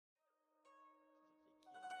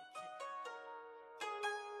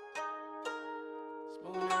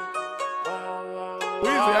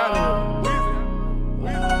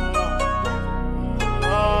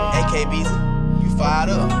AKBZ, you fired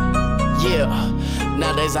up. Yeah,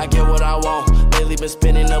 nowadays I get what I want. Lately been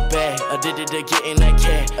spinning a bag, addicted to getting that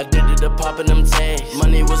cash, addicted to popping them tags.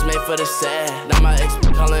 Money was made for the sad, now my ex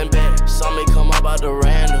be calling back. Saw me come up out the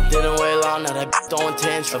random, didn't wait long, now that throwing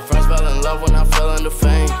tantrum. Friends fell in love when I fell into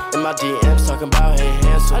fame. In my DMs talking about hey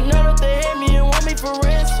handsome. I know that they hate me and want me for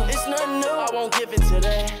ransom. It's nothing new, I won't give it to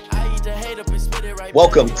that. I eat the hate up and spit it right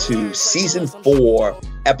Welcome back. to Season 4,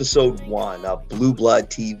 Episode 1 of Blue Blood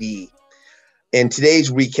TV. In today's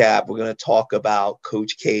recap, we're going to talk about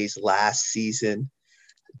Coach K's last season.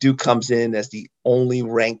 Duke comes in as the only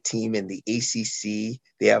ranked team in the ACC.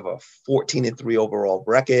 They have a 14-3 overall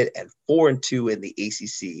record and 4-2 in the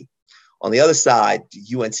ACC. On the other side,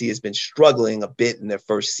 UNC has been struggling a bit in their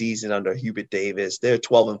first season under Hubert Davis. They're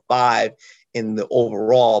 12-5 in the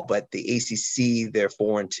overall, but the ACC, they're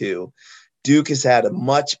 4-2. Duke has had a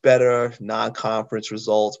much better non-conference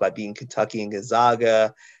results by beating Kentucky and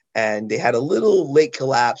Gonzaga, and they had a little late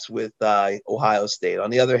collapse with Ohio State. On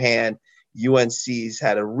the other hand, UNC's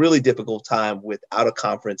had a really difficult time with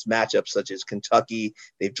out-of-conference matchups such as Kentucky.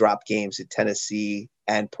 They've dropped games at Tennessee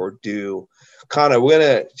and Purdue. Connor, we're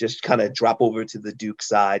going to just kind of drop over to the Duke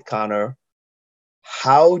side. Connor,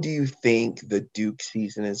 how do you think the Duke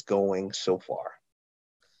season is going so far?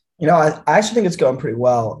 I actually think it's going pretty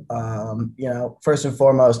well. First and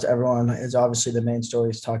foremost, everyone is obviously the main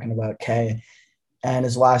story is talking about K and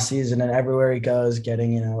his last season, and everywhere he goes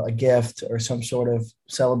getting, a gift or some sort of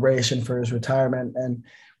celebration for his retirement. And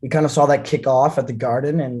we kind of saw that kick off at the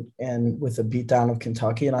Garden and with the beatdown of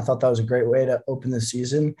Kentucky. And I thought that was a great way to open the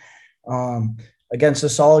season against a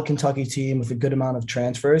solid Kentucky team with a good amount of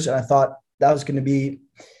transfers. And I thought that was going to be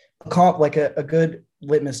a good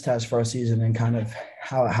litmus test for our season and kind of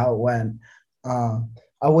how it went.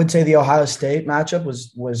 I would say the Ohio State matchup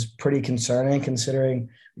was pretty concerning considering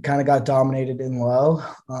we kind of got dominated in low.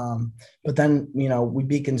 But then, we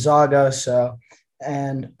beat Gonzaga.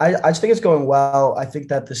 And I just think it's going well. I think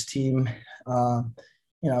that this team,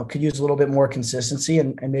 could use a little bit more consistency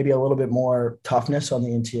and maybe a little bit more toughness on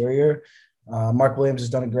the interior. Mark Williams has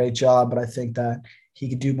done a great job, but I think that he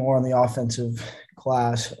could do more on the offensive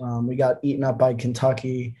glass. We got eaten up by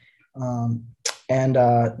Kentucky,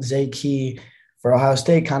 and Zay Key for Ohio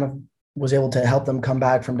State kind of was able to help them come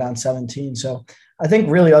back from down 17. So I think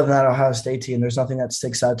really other than that Ohio State team, there's nothing that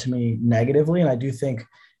sticks out to me negatively. And I do think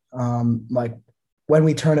when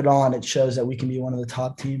we turn it on, it shows that we can be one of the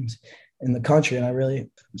top teams in the country. And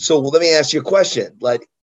So let me ask you a question.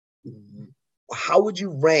 How would you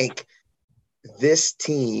rank this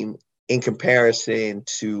team in comparison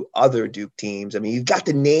to other Duke teams? I mean, you've got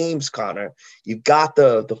the names, Connor. You've got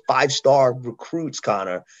the five-star recruits,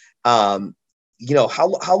 Connor. How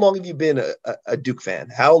long have you been a Duke fan?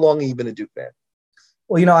 How long have you been a Duke fan?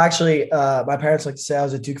 Well, actually, my parents like to say I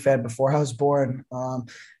was a Duke fan before I was born. I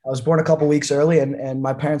was born a couple weeks early, and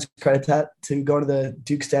my parents credit that to go to the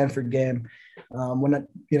Duke Stanford game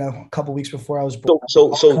a couple weeks before I was born.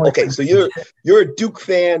 So you're a Duke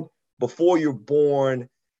fan before you're born.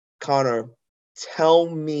 Connor, tell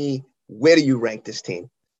me, where do you rank this team?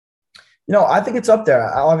 I think it's up there.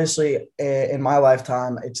 Obviously, in my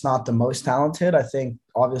lifetime, it's not the most talented. I think,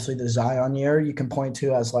 obviously, the Zion year you can point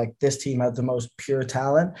to as, this team has the most pure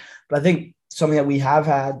talent. But I think something that we have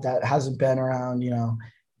had that hasn't been around,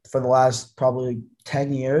 for the last probably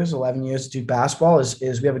 10 years, 11 years to do basketball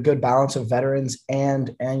is we have a good balance of veterans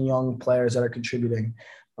and young players that are contributing.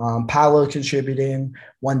 Paolo contributing.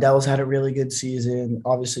 Wendell's had a really good season.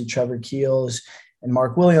 Obviously, Trevor Keels and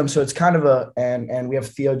Mark Williams. So it's kind of and we have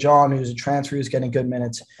Theo John, who's a transfer, who's getting good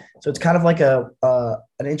minutes. So it's kind of like an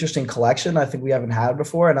interesting collection I think we haven't had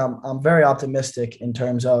before. And I'm very optimistic in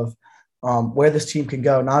terms of where this team can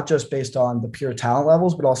go, not just based on the pure talent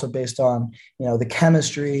levels, but also based on, the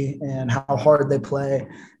chemistry and how hard they play.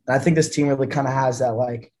 And I think this team really kind of has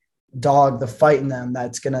that dog, the fight in them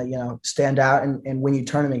that's going to, stand out and win you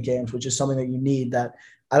tournament games, which is something that you need. That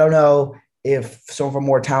I don't know if some of our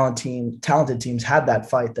more talented teams had that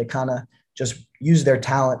fight. They kind of just use their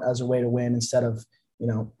talent as a way to win instead of,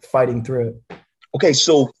 fighting through it. Okay,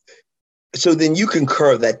 so then you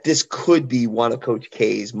concur that this could be one of Coach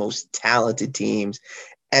K's most talented teams,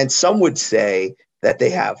 and some would say that they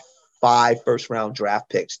have 5 first-round draft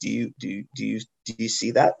picks. Do you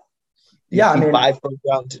see that? Yeah, 5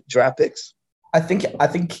 first-round draft picks. I think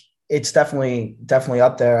it's definitely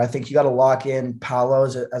up there. I think you got to lock in Paolo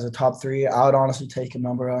as a top 3. I would honestly take him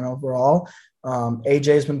number 1 overall.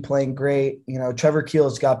 AJ's been playing great. Trevor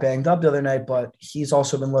Keels got banged up the other night, but he's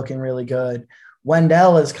also been looking really good.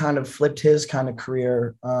 Wendell has kind of flipped his kind of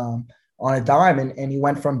career on a dime. And he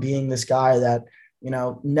went from being this guy that,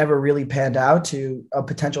 never really panned out to a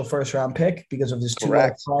potential first round pick because of his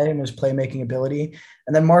two-way play and his playmaking ability.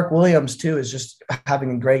 And then Mark Williams too is just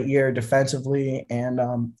having a great year defensively. And,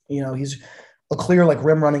 he's a clear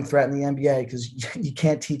rim running threat in the NBA because you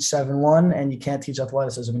can't teach 7-1 and you can't teach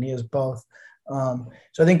athleticism, and he is both.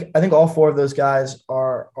 So I think all four of those guys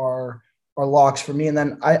are locks for me. And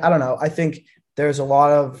then I don't know. I think there's a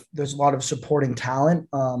lot of supporting talent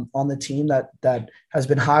on the team that has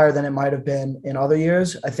been higher than it might have been in other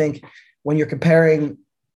years. I think when you're comparing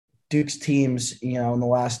Duke's teams, in the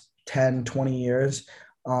last 10, 20 years,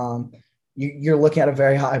 you're looking at a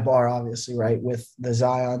very high bar, obviously, right? With the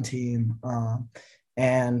Zion team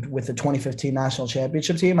and with the 2015 national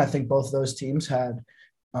championship team. I think both of those teams had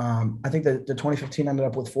I think the 2015 ended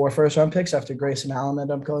up with 4 first-round picks after Grayson Allen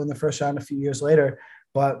ended up going in the first round a few years later.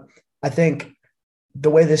 But I think the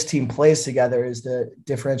way this team plays together is the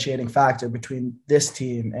differentiating factor between this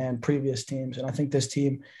team and previous teams. And I think this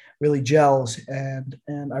team really gels, and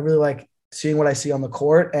I really like seeing what I see on the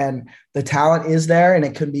court, and the talent is there, and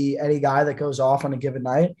it could be any guy that goes off on a given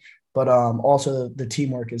night, but also the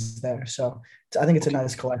teamwork is there. So I think it's a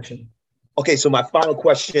nice collection. Okay. So my final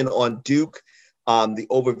question on Duke, the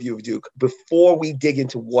overview of Duke, before we dig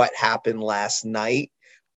into what happened last night,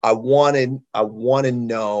 I want to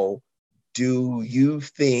know, do you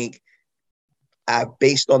think,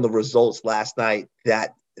 based on the results last night,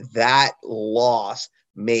 that loss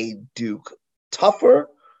made Duke tougher,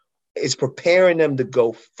 is preparing them to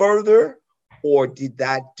go further, or did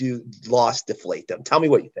that loss deflate them? Tell me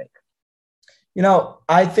what you think.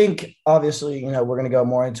 I think obviously, we're going to go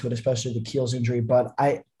more into it, especially the Keels injury, but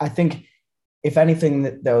I think if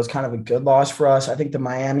anything, that was kind of a good loss for us. I think the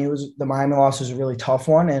Miami loss was a really tough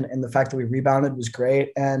one, and the fact that we rebounded was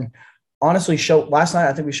great. And honestly, last night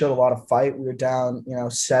I think we showed a lot of fight. We were down,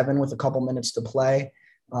 7 with a couple minutes to play.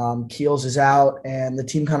 Keels is out, and the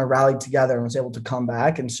team kind of rallied together and was able to come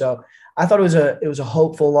back. And so I thought it was a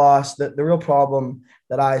hopeful loss. The real problem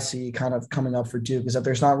that I see kind of coming up for Duke is that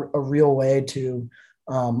there's not a real way to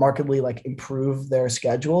markedly improve their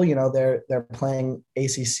schedule. They're playing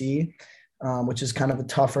ACC, which is kind of a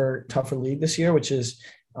tougher league this year, which is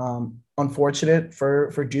unfortunate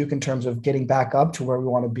for Duke in terms of getting back up to where we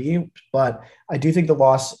want to be. But I do think the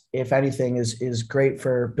loss, if anything, is great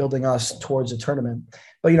for building us towards a tournament.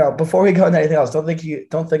 But before we go into anything else, don't think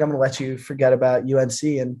I'm going to let you forget about UNC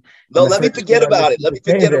and. No, let me forget about it. Let me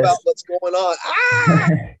forget about what's going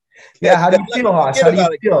on. Yeah, how do you feel, Haas? How do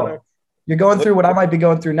you feel? You're going through what I might be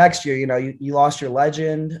going through next year. You lost your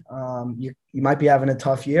legend. You might be having a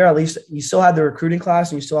tough year. At least you still had the recruiting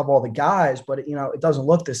class and you still have all the guys, but it doesn't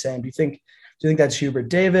look the same. Do you think that's Hubert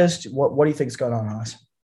Davis? What do you think is going on, Haas?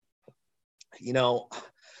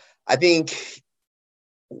 I think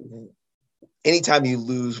anytime you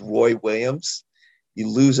lose Roy Williams, you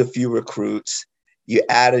lose a few recruits, you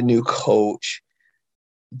add a new coach.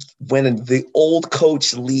 When the old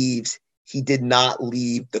coach leaves, he did not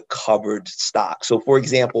leave the covered stock. So, for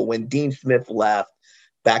example, when Dean Smith left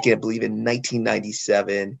back in, I believe, in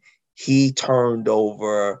 1997, he turned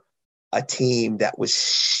over a team that was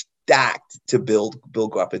stacked to build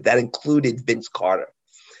up. That included Vince Carter.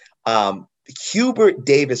 Hubert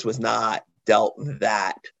Davis was not dealt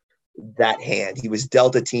that hand. He was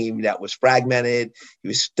dealt a team that was fragmented. He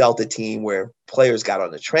was dealt a team where players got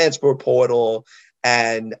on the transfer portal,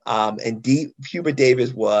 and Hubert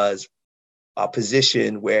Davis was a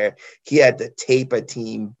position where he had to tape a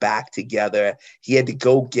team back together. He had to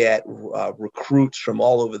go get recruits from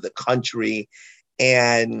all over the country.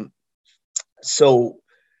 And so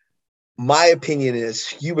my opinion is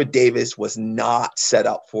Hubert Davis was not set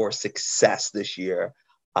up for success this year.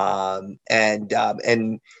 And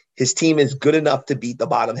his team is good enough to beat the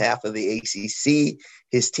bottom half of the ACC.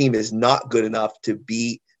 His team is not good enough to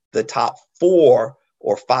beat the top 4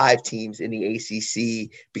 or 5 teams in the ACC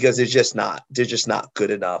because they're just not good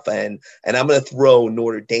enough. And I'm going to throw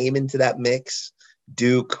Notre Dame into that mix,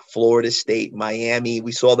 Duke, Florida State, Miami.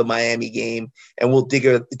 We saw the Miami game, and we'll dig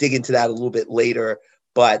into that a little bit later.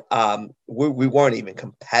 But we weren't even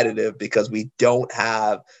competitive because we don't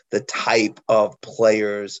have the type of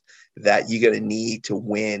players that you're going to need to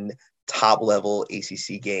win top-level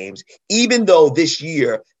ACC games, even though this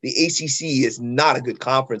year the ACC is not a good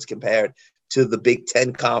conference compared to the Big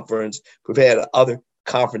Ten conference, compared to other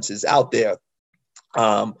conferences out there.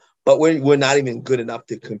 But we're not even good enough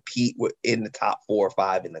to compete in the top 4 or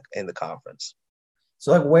 5 in the conference.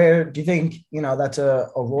 So, where do you think that's a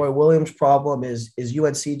Roy Williams problem? Is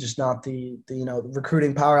UNC just not the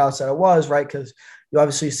recruiting powerhouse that it was, right? Because you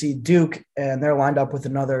obviously see Duke, and they're lined up with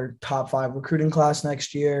another top 5 recruiting class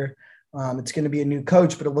next year. It's going to be a new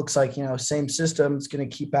coach, but it looks like, same system. It's going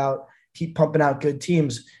to keep pumping out good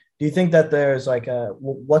teams. Do you think that there's like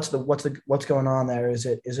what's going on there? Is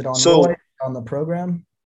it on Roy, on the program?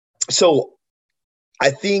 So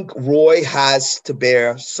I think Roy has to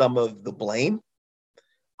bear some of the blame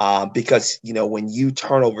because, when you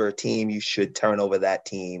turn over a team, you should turn over that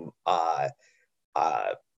team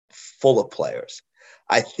full of players.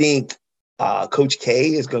 I think Coach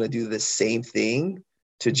K is going to do the same thing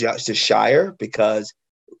to Scheyer, because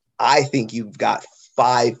I think you've got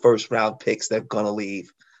 5 first-round picks that are going to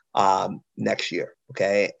leave next year.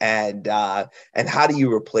 Okay. And how do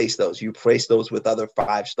you replace those? You replace those with other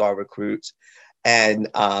 5-star recruits. And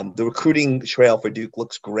the recruiting trail for Duke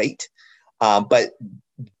looks great. But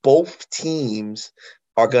both teams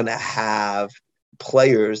are going to have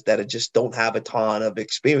players that just don't have a ton of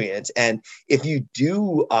experience. And if you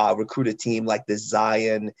do recruit a team like the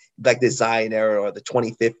Zion era or the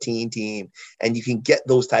 2015 team, and you can get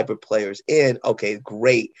those type of players in, okay,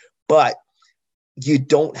 great. But you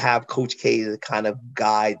don't have Coach K to kind of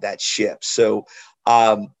guide that ship. So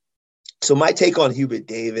my take on Hubert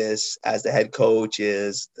Davis as the head coach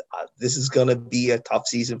is this is going to be a tough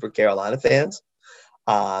season for Carolina fans.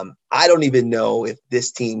 I don't even know if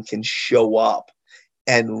this team can show up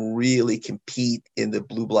and really compete in the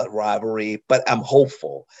blue blood rivalry, but I'm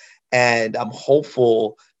hopeful. And I'm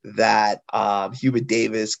hopeful that Hubert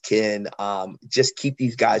Davis can just keep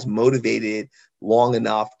these guys motivated long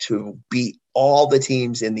enough to beat all the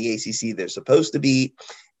teams in the ACC they're supposed to beat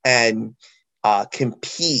and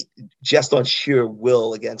compete just on sheer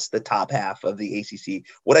will against the top half of the ACC.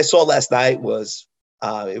 What I saw last night was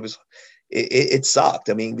it sucked.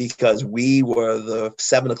 I mean, because we were the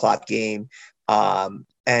 7:00 game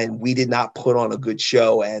and we did not put on a good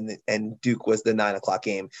show, and Duke was the 9:00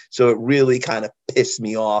 game. So it really kind of pissed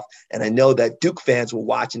me off. And I know that Duke fans were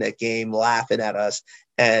watching that game laughing at us.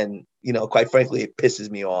 And, quite frankly, it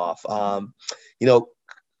pisses me off.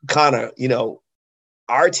 Connor,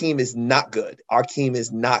 our team is not good. Our team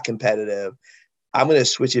is not competitive. I'm going to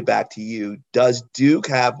switch it back to you. Does Duke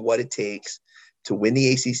have what it takes to win the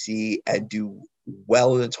ACC and do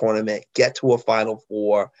well in the tournament, get to a Final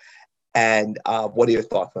Four? And what are your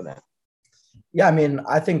thoughts on that? Yeah, I mean,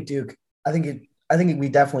 I think Duke. I think we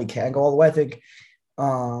definitely can go all the way. I think,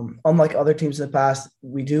 unlike other teams in the past,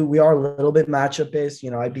 we are a little bit matchup based.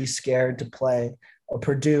 I'd be scared to play a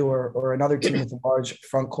Purdue or another team with a large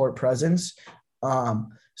front court presence.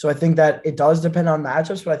 So I think that it does depend on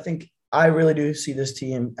matchups, but I think I really do see this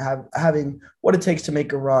team having what it takes to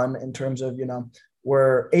make a run in terms of,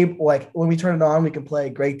 we're able, like when we turn it on, we can play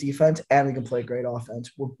great defense and we can play great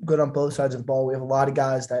offense. We're good on both sides of the ball. We have a lot of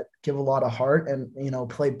guys that give a lot of heart and,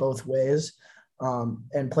 play both ways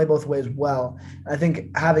and play both ways well. I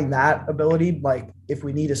think having that ability, like if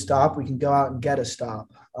we need a stop, we can go out and get a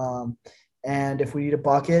stop. And if we need a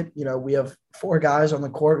bucket, we have 4 guys on the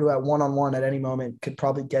court who at one-on-one at any moment could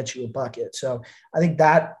probably get you a bucket. So I think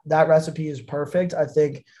that recipe is perfect. I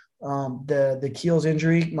think the Keels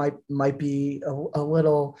injury might be a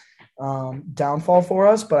little downfall for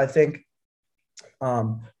us, but I think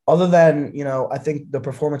other than, I think the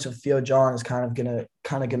performance of Theo John is kind of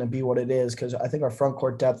gonna be what it is, because I think our front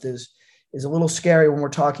court depth is a little scary when we're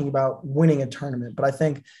talking about winning a tournament. But I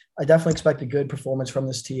definitely expect a good performance from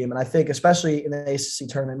this team. And I think especially in the ACC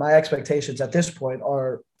tournament, my expectations at this point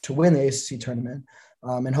are to win the ACC tournament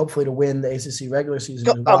and hopefully to win the ACC regular season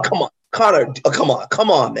as well. Oh, come on, Connor.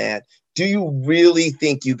 Come on, man. Do you really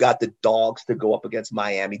think you got the dogs to go up against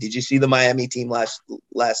Miami? Did you see the Miami team last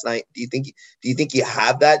night? Do you think you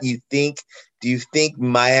have that? Do you think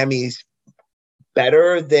Miami's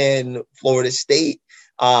better than Florida State?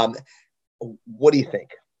 What do you think?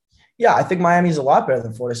 Yeah, I think Miami's a lot better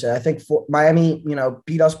than Florida State. I think Miami,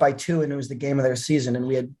 beat us by 2, and it was the game of their season, and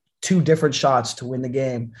we had 2 different shots to win the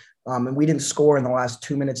game. And we didn't score in the last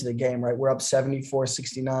 2 minutes of the game, right? We're up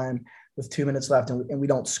 74-69 with 2 minutes left, and we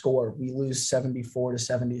don't score. We lose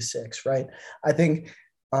 74-76, right? I think,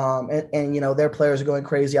 their players are going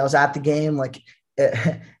crazy. I was at the game,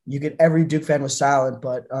 every Duke fan was silent,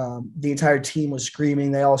 but the entire team was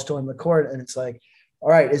screaming. They all stormed the court, and it's like, all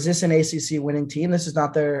right, is this an ACC winning team? This is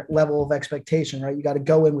not their level of expectation, right? You got to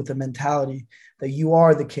go in with the mentality that you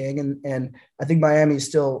are the king. And I think Miami is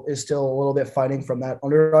still a little bit fighting from that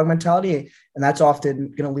underdog mentality. And that's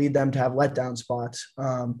often going to lead them to have letdown spots.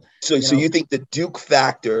 So you think the Duke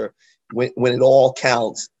factor, when it all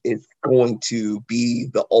counts, is going to be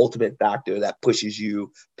the ultimate factor that pushes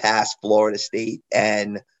you past Florida State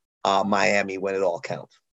and Miami when it all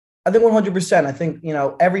counts? I think 100%. I think,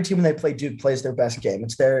 every team when they play Duke plays their best game.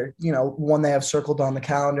 It's their, one they have circled on the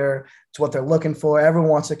calendar. It's what they're looking for. Everyone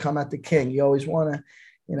wants to come at the king. You always want to,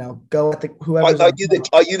 go at the whoever's. Are you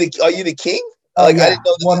the king? Oh, Like, yeah, I didn't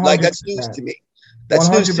know. 100%. Like, that's news to me. That's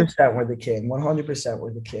news to me. 100% we're the king. 100%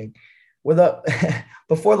 we're the king.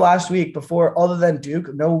 Before last week, other than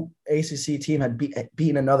Duke, no ACC team had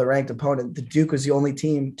beaten another ranked opponent. The Duke was the only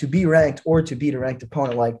team to be ranked or to beat a ranked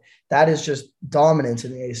opponent. Like, that is just dominance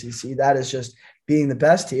in the ACC. That is just being the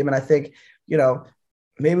best team. And I think,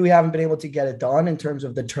 maybe we haven't been able to get it done in terms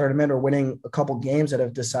of the tournament or winning a couple games that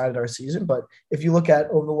have decided our season. But if you look at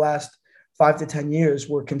over the last 5 to 10 years,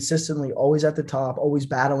 we're consistently always at the top, always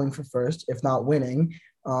battling for first, if not winning.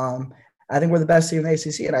 I think we're the best team in the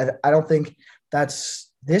ACC, and I don't think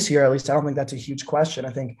that's this year, at least. I don't think that's a huge question. I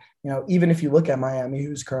think, even if you look at Miami,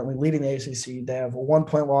 who's currently leading the ACC, they have a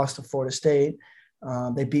 1-point loss to Florida State.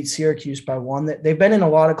 They beat Syracuse by 1. They've been in a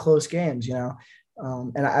lot of close games,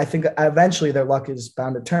 and I think eventually their luck is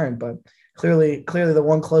bound to turn. But clearly, the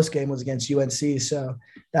one close game was against UNC, so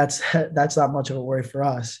that's not much of a worry for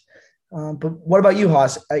us. But what about you,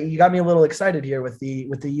 Haas? You got me a little excited here with the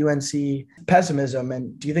UNC pessimism,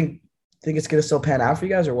 and do you think it's going to still pan out for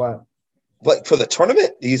you guys or what? Like, for the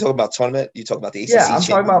tournament? Are you talking about tournament? You talking about the ACC? Yeah, I'm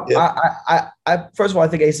talking about. I first of all, I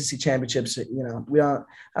think ACC championships. We don't.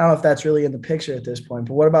 I don't know if that's really in the picture at this point.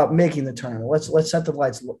 But what about making the tournament? Let's set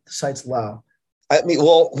the sights low. I mean,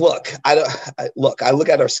 well, look. I look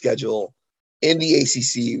at our schedule. In the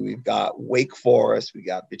ACC, we've got Wake Forest, we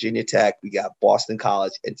got Virginia Tech, we got Boston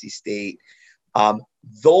College, NC State.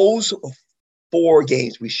 Those 4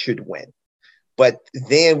 games we should win. But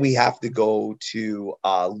then we have to go to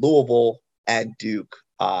Louisville and Duke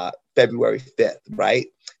February 5th, right?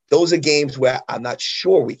 Those are games where I'm not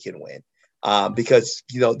sure we can win because,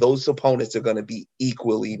 those opponents are going to be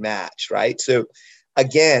equally matched, right? So,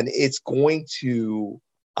 again, it's going to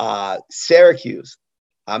Syracuse.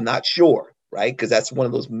 I'm not sure, right? Because that's one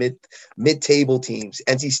of those mid-table teams.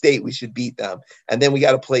 NC State, we should beat them. And then we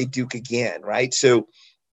got to play Duke again, right? So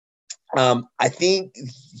I think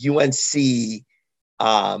UNC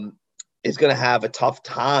is going to have a tough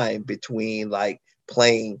time between, like,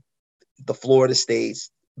 playing the Florida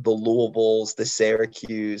States, the Louisvilles, the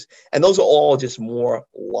Syracuse, and those are all just more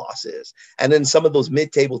losses. And then some of those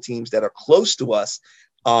mid-table teams that are close to us,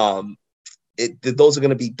 those are going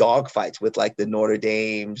to be dogfights with, like, the Notre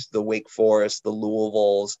Dames, the Wake Forest, the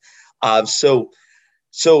Louisvilles.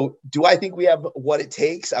 So do I think we have what it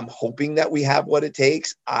takes? I'm hoping that we have what it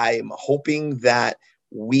takes. I'm hoping that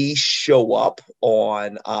we show up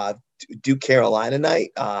on Duke Carolina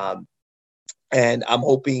night. And I'm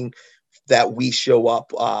hoping that we show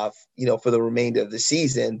up, for the remainder of the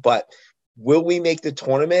season. But will we make the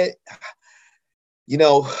tournament?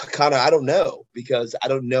 Connor, I don't know, because I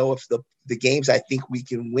don't know if the games I think we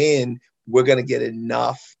can win, we're going to get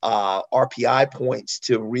enough RPI points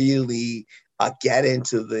to really get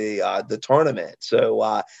into the tournament. So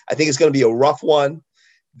I think it's going to be a rough one.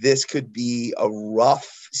 This could be a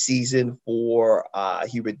rough season for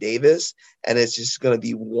Hubert Davis, and it's just going to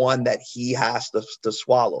be one that he has to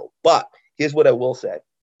swallow. But here's what I will say.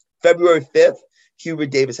 February 5th,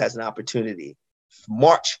 Hubert Davis has an opportunity.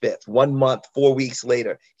 March 5th, 1 month, 4 weeks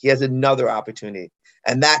later, he has another opportunity,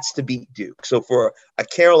 and that's to beat Duke. So for a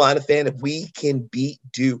Carolina fan, if we can beat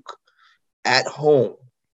Duke at home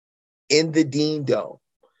in the Dean Dome,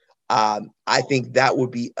 I think that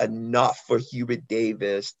would be enough for Hubert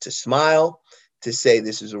Davis to smile, to say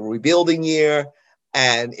this is a rebuilding year.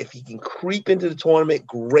 And if he can creep into the tournament,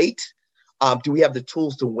 great. Do we have the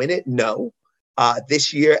tools to win it? No.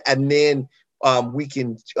 This year. And then we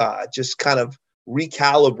can just kind of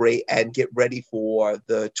recalibrate and get ready for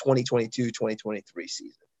the 2022-2023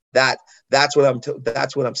 season. That's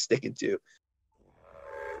what I'm sticking to.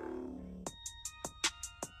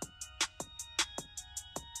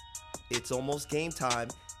 It's almost game time.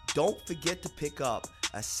 Don't forget to pick up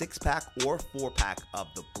a 6-pack or 4-pack of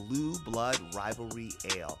the Blue Blood Rivalry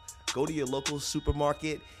Ale. Go to your local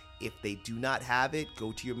supermarket. If they do not have it,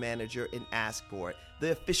 go to your manager and ask for it.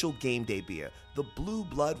 The official game day beer. The Blue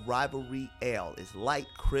Blood Rivalry Ale is light,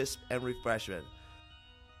 crisp, and refreshing.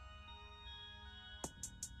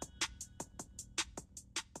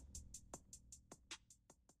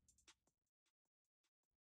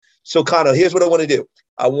 So, Connor, here's what I want to do.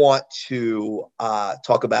 I want to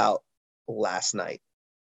talk about last night.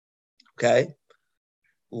 Okay?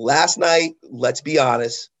 Last night, let's be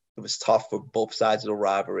honest, it was tough for both sides of the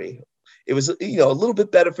rivalry. It was, a little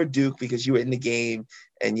bit better for Duke because you were in the game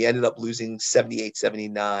and you ended up losing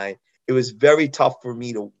 78-79. It was very tough for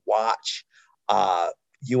me to watch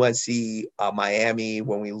UNC Miami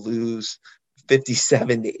when we lose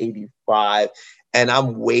 57-85. And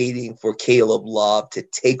I'm waiting for Caleb Love to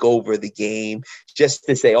take over the game just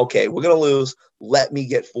to say, okay, we're going to lose. Let me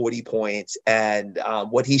get 40 points. And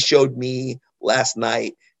what he showed me last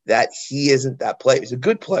night, that he isn't that player. He's a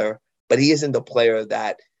good player, but he isn't the player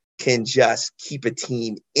that can just keep a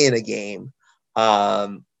team in a game.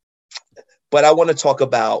 But I want to talk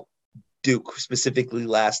about Duke specifically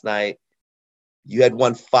last night. You had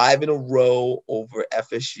won 5 in a row over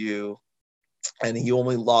FSU, and you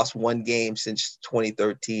only lost one game since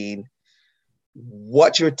 2013.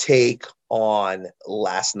 What's your take on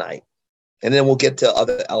last night? And then we'll get to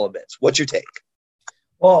other elements. What's your take?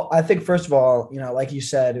 Well, I think, first of all, like you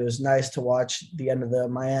said, it was nice to watch the end of the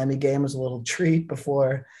Miami game. It was a little treat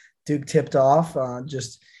before Duke tipped off.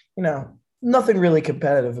 Nothing really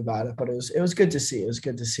competitive about it, but it was good to see. It was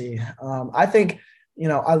good to see. I think,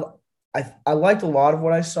 I liked a lot of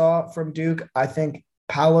what I saw from Duke. I think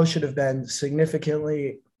Paolo should have been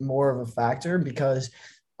significantly more of a factor because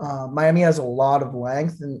Miami has a lot of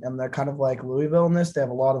length, and they're kind of like Louisville in this. They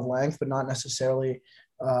have a lot of length, but not necessarily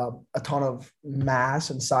a ton of mass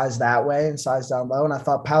and size that way and size down low. And I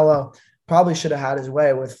thought Paolo probably should have had his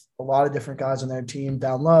way with a lot of different guys on their team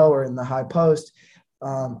down low or in the high post.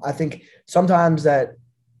 I think sometimes that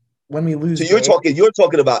when we lose, so you're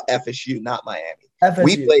talking about FSU, not Miami.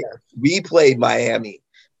 FSU, we played Miami.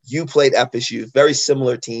 You played FSU. Very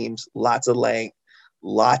similar teams. Lots of length,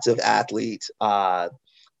 lots of athletes. I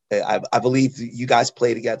believe you guys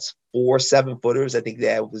played against 4 7-footers. I think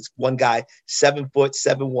there was one guy 7 foot,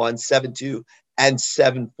 7'1", 7'2", and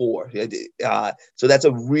 7'4". So that's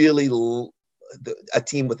a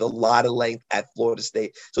team with a lot of length at Florida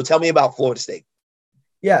State. So tell me about Florida State.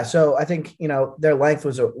 Yeah, so I think their length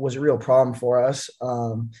was a real problem for us.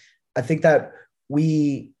 I think that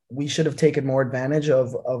we should have taken more advantage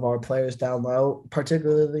of our players down low,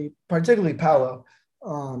 particularly Paolo.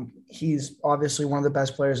 He's obviously one of the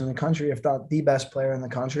best players in the country, if not the best player in the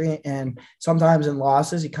country. And sometimes in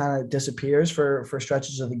losses, he kind of disappears for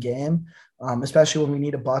stretches of the game, especially when we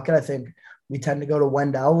need a bucket. I think we tend to go to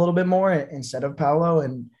Wendell a little bit more instead of Paolo.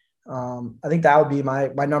 And I think that would be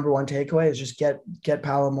my number one takeaway is just get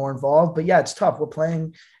Paolo more involved. But yeah, it's tough. We're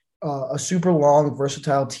playing a super long,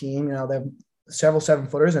 versatile team. They have several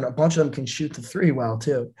 7-footers, and a bunch of them can shoot the three well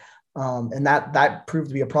too. And that proved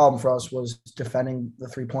to be a problem for us, was defending the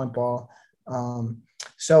 3-point ball.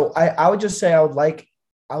 So I would just say I would like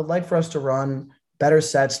for us to run better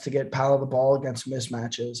sets to get Paolo the ball against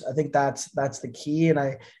mismatches. I think that's the key. And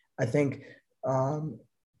I think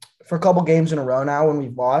for a couple games in a row now when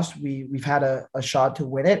we've lost, we've had a shot to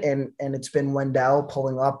win it. And it's been Wendell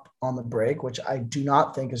pulling up on the break, which I do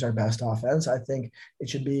not think is our best offense. I think it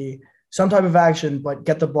should be some type of action, but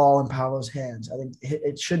get the ball in Paolo's hands. I think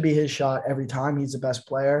it should be his shot every time. He's the best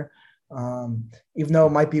player. Even though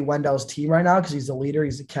it might be Wendell's team right now because he's the leader,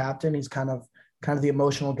 he's the captain, he's kind of the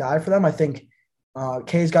emotional guy for them. I think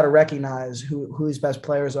Kay's got to recognize who his best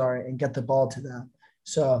players are and get the ball to them.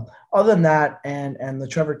 So other than that, and the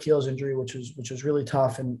Trevor Keels injury, which was really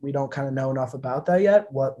tough, and we don't kind of know enough about that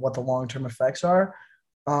yet, what the long-term effects are.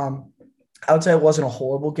 I would say it wasn't a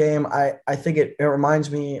horrible game. I think it reminds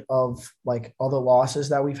me of like other losses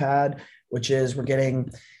that we've had, which is we're getting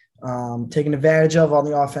taken advantage of on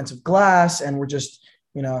the offensive glass, and we're just,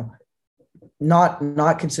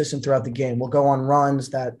 not consistent throughout the game. We'll go on runs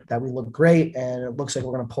that we look great, and it looks like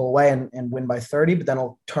we're going to pull away and win by 30, but then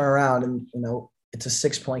it'll turn around and, it's a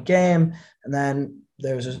 6-point game. And then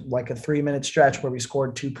there's like a 3-minute stretch where we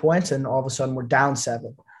scored 2 points, and all of a sudden we're down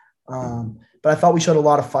 7. But I thought we showed a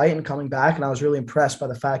lot of fight in coming back, and I was really impressed by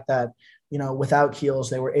the fact that, without Keels,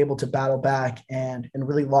 they were able to battle back and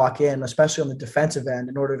really lock in, especially on the defensive end,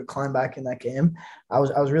 in order to climb back in that game. I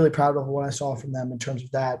was really proud of what I saw from them in terms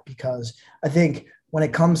of that, because I think when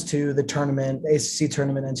it comes to the tournament, ACC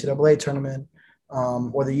tournament, NCAA tournament,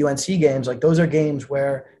 or the UNC games, like those are games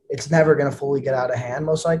where it's never going to fully get out of hand,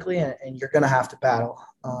 most likely, and you're going to have to battle.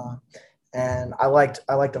 And I liked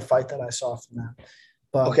the fight that I saw from that.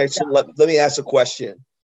 But, okay, so let me ask a question.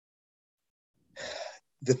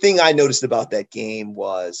 The thing I noticed about that game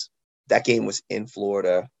was in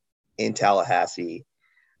Florida, in Tallahassee,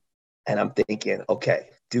 and I'm thinking, okay,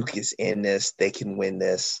 Duke is in this. They can win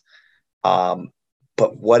this. But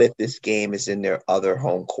what if this game is in their other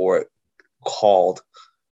home court called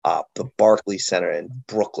the Barclays Center in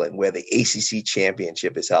Brooklyn, where the ACC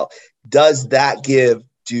championship is held? Does that give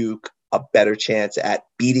Duke a better chance at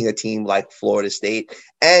beating a team like Florida State?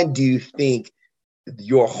 And do you think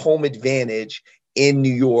your home advantage in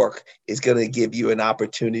New York is going to give you an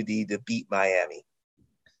opportunity to beat Miami?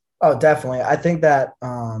 Oh, definitely. I think that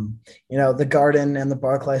the Garden and the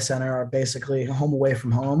Barclays Center are basically home away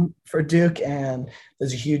from home for Duke, and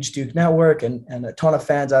there's a huge Duke network and a ton of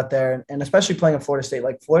fans out there, and especially playing at Florida State.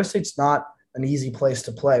 Like Florida State's not an easy place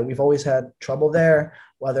to play. We've always had trouble there,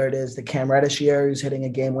 whether it is the Cam Reddish year who's hitting a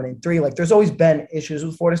game-winning three. Like there's always been issues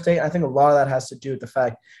with Florida State. I think a lot of that has to do with the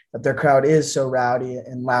fact that their crowd is so rowdy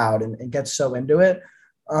and loud and gets so into it.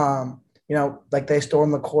 Like they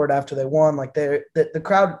stormed the court after they won. Like the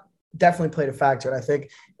crowd definitely played a factor. And I think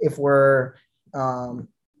if we're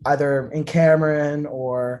either in Cameron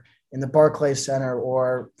or in the Barclays Center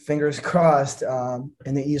or fingers crossed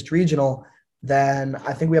in the East Regional, then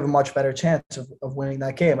I think we have a much better chance of winning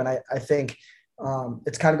that game. And I think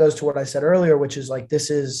it kind of goes to what I said earlier, which is like, this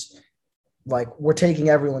is like, we're taking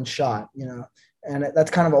everyone's shot, and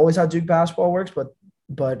that's kind of always how Duke basketball works.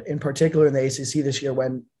 But in particular in the ACC this year,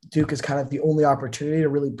 when Duke is kind of the only opportunity to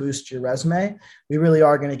really boost your resume, we really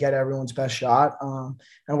are going to get everyone's best shot. And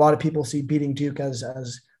a lot of people see beating Duke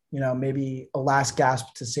as maybe a last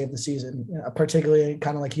gasp to save the season, particularly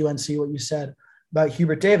kind of like UNC, what you said about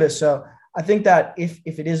Hubert Davis. So I think that if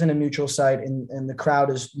it isn't a neutral site and the crowd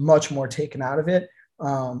is much more taken out of it,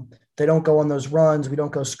 they don't go on those runs. We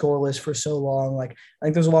don't go scoreless for so long. Like I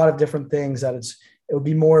think there's a lot of different things that it would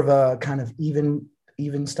be more of a kind of even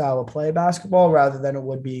style of play basketball rather than it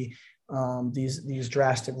would be these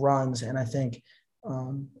drastic runs. And I definitely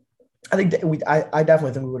think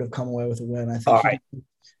we would have come away with a win. I think all right.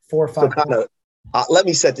 4 or 5. So let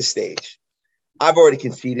me set the stage. I've already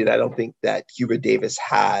conceded. I don't think that Hubert Davis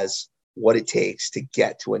has what it takes to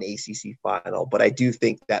get to an ACC final, but I do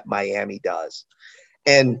think that Miami does.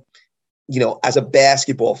 And, as a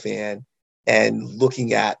basketball fan and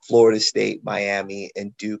looking at Florida State, Miami,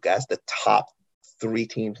 and Duke as the top 3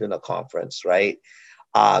 teams in the conference, right?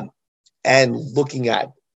 And looking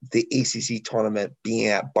at the ACC tournament being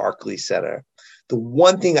at Barclays Center, the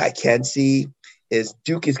one thing I can see is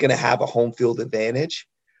Duke is going to have a home field advantage,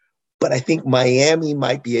 but I think Miami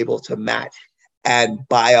might be able to match and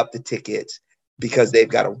buy up the tickets because they've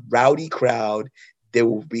got a rowdy crowd. They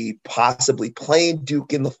will be possibly playing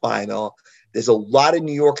Duke in the final. There's a lot of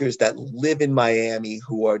New Yorkers that live in Miami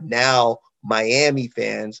who are now Miami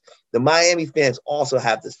fans. The Miami fans also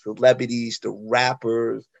have the celebrities, the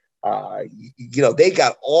rappers. They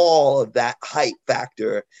got all of that hype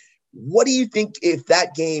factor. What do you think if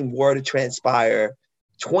that game were to transpire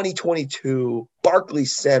 2022,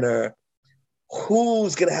 Barclays Center,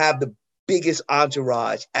 who's going to have the biggest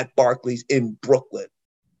entourage at Barclays in Brooklyn?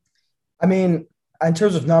 I mean, in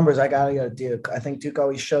terms of numbers, I got to go to Duke. I think Duke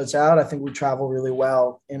always shows out. I think we travel really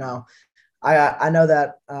well. I know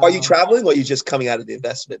that. Are you traveling, or are you just coming out of the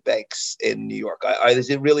investment banks in New York?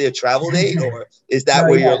 Is it really a travel day, or is that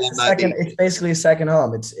where your alumni? It's basically a second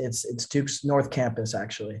home. It's Duke's North Campus,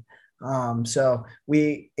 actually. So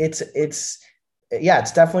it's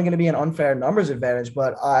definitely going to be an unfair numbers advantage,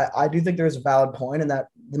 but I do think there's a valid point in that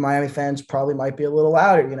the Miami fans probably might be a little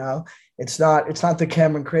louder. It's not the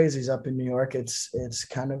Cameron crazies up in New York. It's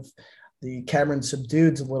kind of the Cameron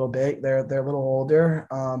subdueds a little bit. They're a little older,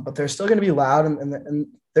 but they're still going to be loud and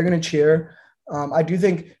they're going to cheer. I do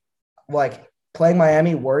think like playing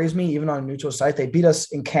Miami worries me even on a neutral site. They beat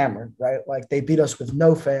us in Cameron, right? Like they beat us with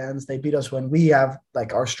no fans. They beat us when we have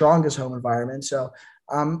like our strongest home environment. So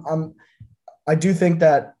I do think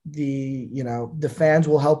that the fans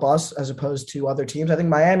will help us as opposed to other teams. I think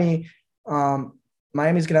Miami's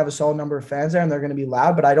going to have a solid number of fans there and they're going to be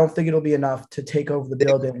loud, but I don't think it'll be enough to take over the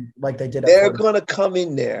building like they did. They're going to come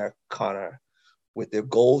in there, Connor, with their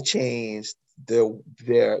gold chains, their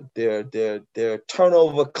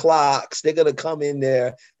turnover clocks. They're going to come in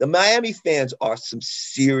there. The Miami fans are some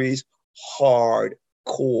serious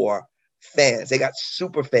hardcore fans. They got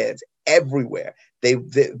super fans everywhere. They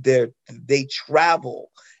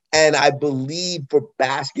travel. And I believe for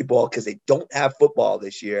basketball, because they don't have football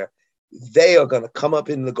this year, they are going to come up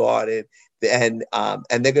in the Garden and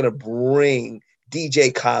they're going to bring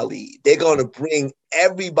DJ Khaled. They're going to bring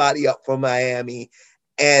everybody up from Miami.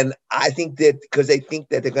 And I think that because they think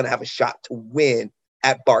that they're going to have a shot to win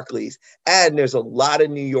at Barclays. And there's a lot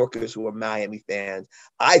of New Yorkers who are Miami fans.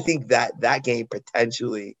 I think that game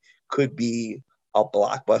potentially could be a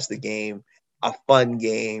blockbuster game, a fun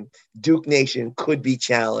game. Duke Nation could be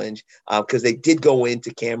challenged because they did go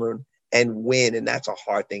into Cameron and win, and that's a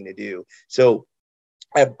hard thing to do. So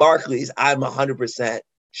at Barclays, I'm 100%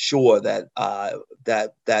 sure that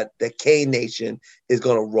the K Nation is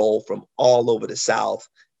going to roll from all over the South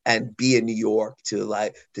and be in New York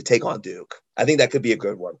to take on Duke. I think that could be a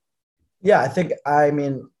good one. Yeah, I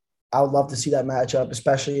would love to see that matchup,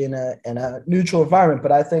 especially in a neutral environment.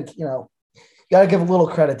 But I think, got to give a little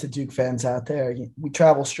credit to Duke fans out there. We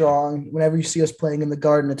travel strong. Whenever you see us playing in the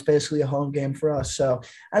Garden, it's basically a home game for us. So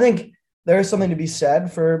I think there is something to be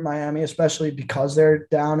said for Miami, especially because they're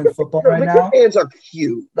down in football right now. The fans are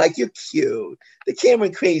cute. Like, you're cute. The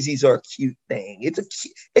Cameron Crazies are a cute thing.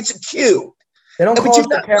 It's cute. They don't call us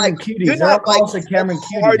the Cameron Cuties. They don't call us the Cameron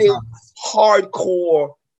Cuties.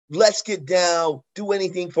 Hardcore. Let's get down. Do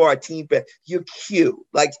anything for our team. But you're cute.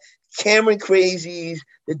 Like, Cameron Crazies,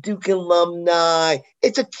 the Duke alumni.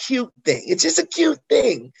 It's a cute thing. It's just a cute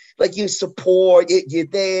thing. Like, you support it. You're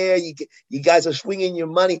there. You guys are swinging your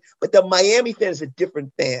money. But the Miami fan is a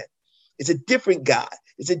different fan. It's a different guy.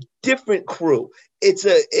 It's a different crew. It's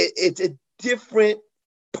a different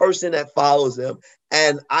person that follows them.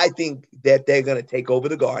 And I think that they're going to take over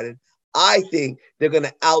the Garden. I think they're going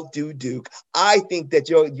to outdo Duke. I think that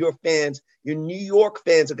your fans, your New York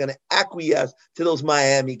fans, are going to acquiesce to those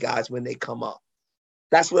Miami guys when they come up.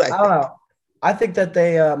 That's what I think. I don't know. I think that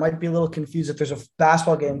they might be a little confused if there's a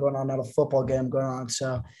basketball game going on, not a football game going on.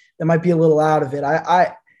 So they might be a little out of it.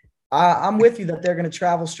 I'm with you that they're going to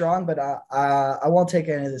travel strong, but I won't take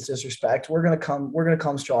any of this disrespect. We're going to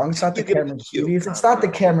come strong. It's not the Cameron Cuties. It's not the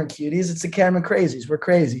Cameron Cuties. It's the Cameron Crazies. We're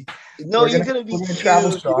crazy. No, you're going to be cute.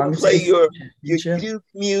 Travel strong. You're going to play your Duke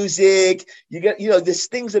music. There's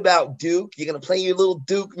things about Duke. You're going to play your little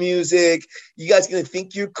Duke music. You guys are going to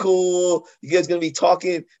think you're cool. You guys are going to be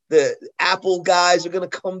talking. The Apple guys are going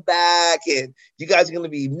to come back, and you guys are going to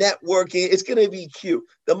be networking. It's going to be cute.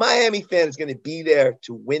 The Miami fan is going to be there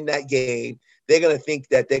to win that game. They're going to think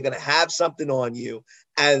that they're going to have something on you,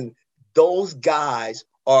 and those guys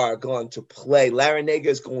are going to play. Larranaga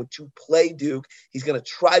is going to play Duke. He's going to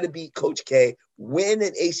try to beat Coach K, win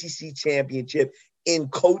an ACC championship in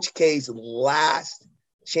Coach K's last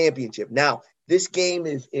championship. Now, this game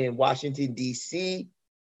is in Washington, D.C.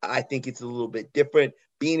 I think it's a little bit different.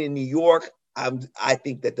 Being in New York, I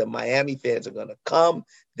think that the Miami fans are going to come.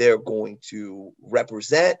 They're going to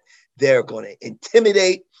represent. They're going to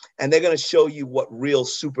intimidate. And they're going to show you what real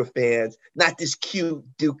super fans, not this cute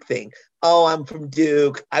Duke thing. Oh, I'm from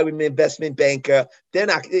Duke. I'm an investment banker. They're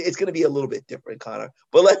not. It's going to be a little bit different, Connor.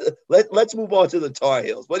 But let's move on to the Tar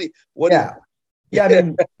Heels. Yeah, I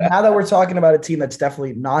mean, now that we're talking about a team that's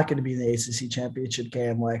definitely not going to be in the ACC championship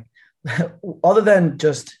game, like, other than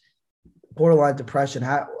just borderline depression,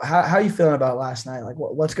 how are you feeling about last night? Like,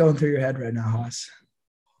 what's going through your head right now, Haas?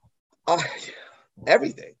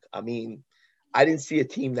 Everything. I mean, I didn't see a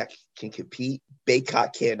team that can compete.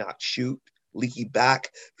 Baycott cannot shoot. Leaky Black.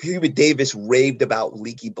 Hubert Davis raved about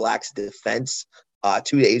Leaky Black's defense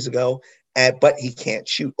 2 days ago, but he can't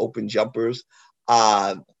shoot open jumpers.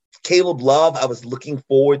 Caleb Love, I was looking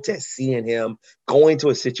forward to seeing him going to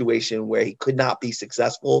a situation where he could not be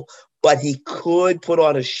successful, but he could put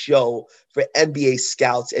on a show for NBA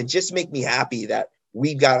scouts and just make me happy that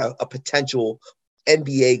we got a potential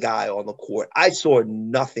NBA guy on the court. I saw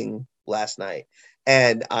nothing last night.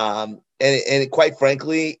 And quite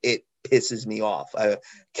frankly, it pisses me off.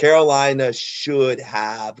 Carolina should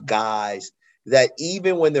have guys that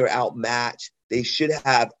even when they're outmatched, they should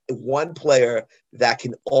have one player that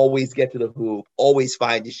can always get to the hoop, always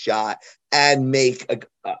find a shot, and make an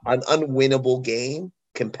unwinnable game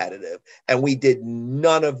competitive. And we did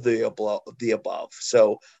none of the above.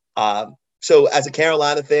 So as a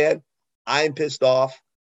Carolina fan, I'm pissed off.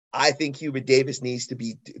 I think Hubert Davis needs to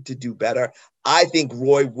do better. I think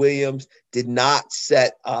Roy Williams did not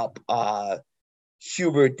set up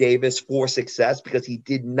Hubert Davis for success because he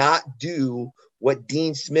did not do what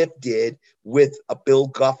Dean Smith did with Bill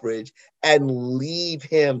Guthridge and leave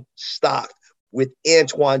him stocked with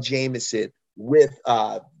Antoine Jameson, with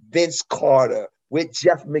Vince Carter, with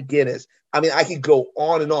Jeff McGinnis. I mean, I could go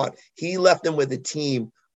on and on. He left them with a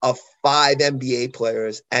team of 5 NBA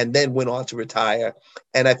players and then went on to retire.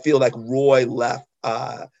 And I feel like Roy left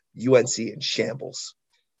UNC in shambles.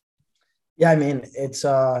 Yeah, I mean, it's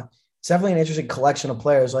definitely an interesting collection of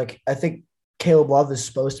players. Like, I think Caleb Love is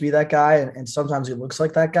supposed to be that guy, and sometimes he looks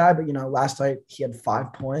like that guy. But, last night he had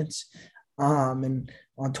 5 points and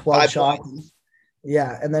on 12 shots. Points.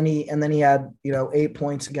 Yeah, and then he had, 8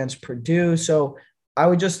 points against Purdue. So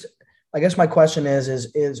I guess my question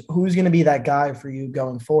is who's going to be that guy for you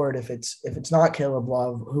going forward? If it's not Caleb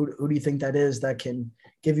Love, who do you think that is that can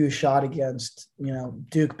give you a shot against,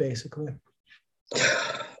 Duke, basically?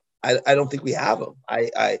 I don't think we have him.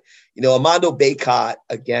 Armando Baycott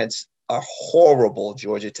against a horrible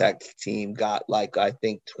Georgia Tech team got I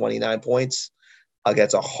think 29 points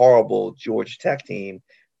against a horrible Georgia Tech team.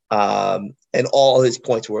 And all his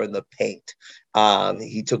points were in the paint.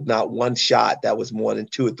 He took not one shot that was more than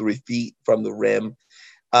 2 or 3 feet from the rim.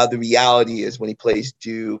 The reality is when he plays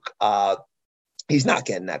Duke, he's not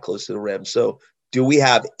getting that close to the rim. So do we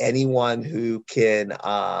have anyone who can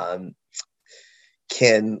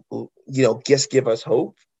just give us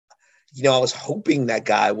hope? I was hoping that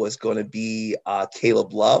guy was going to be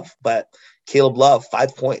Caleb Love, but Caleb Love,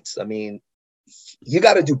 5 points. I mean, you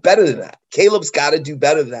got to do better than that. Caleb's got to do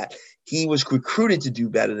better than that. He was recruited to do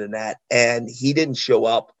better than that, and he didn't show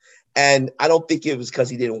up. And I don't think it was because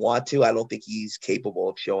he didn't want to. I don't think he's capable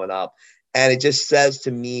of showing up. And it just says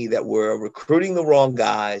to me that we're recruiting the wrong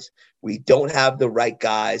guys. We don't have the right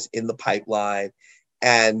guys in the pipeline,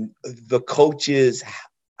 and the coaches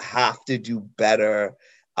have to do better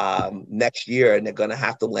next year, and they're going to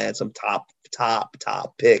have to land some top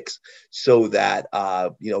picks so that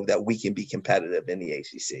that we can be competitive in the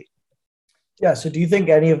ACC. Yeah. So do you think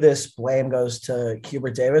any of this blame goes to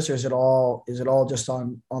Hubert Davis, or is it all just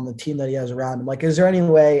on the team that he has around him? Like, is there any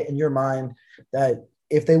way in your mind that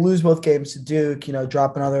if they lose both games to Duke,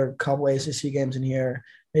 drop another couple ACC games in here,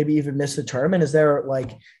 maybe even miss the tournament, is there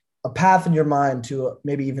like a path in your mind to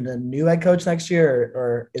maybe even a new head coach next year,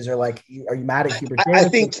 or is there like, are you mad at Hubert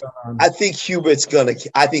Davis? I think Hubert's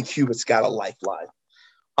got a lifeline.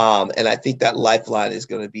 And I think that lifeline is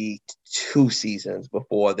going to be 2 seasons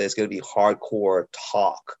before there's going to be hardcore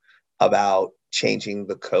talk about changing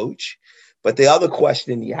the coach. But the other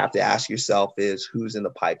question you have to ask yourself is who's in the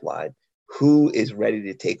pipeline? Who is ready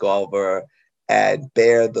to take over and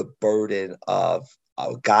bear the burden of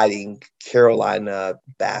guiding Carolina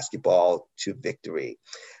basketball to victory?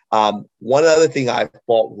 One other thing I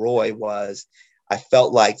fault Roy was I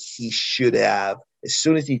felt like he should have, as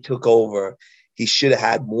soon as he took over, he should have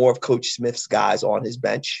had more of Coach Smith's guys on his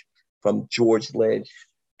bench, from George Lynch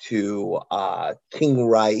to King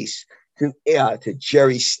Rice to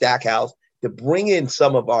Jerry Stackhouse, to bring in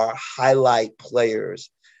some of our highlight players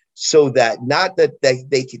so that not that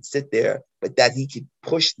they could sit there, but that he could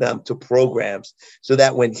push them to programs so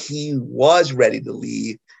that when he was ready to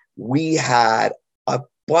leave, we had a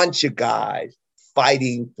bunch of guys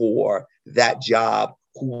fighting for that job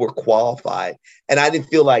who were qualified. And I didn't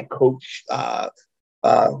feel like Coach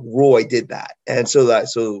Roy did that. And so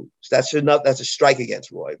that's a strike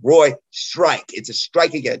against Roy. Roy, strike. It's a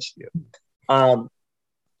strike against you.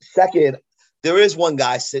 Second, there is one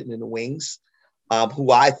guy sitting in the wings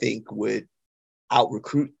who I think would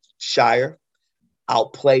out-recruit Scheyer,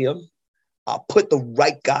 outplay him, put the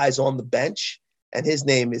right guys on the bench, and his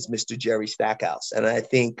name is Mr. Jerry Stackhouse. And I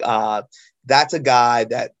think that's a guy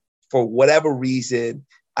that, for whatever reason,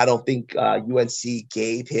 I don't think UNC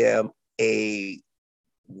gave him a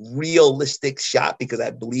realistic shot, because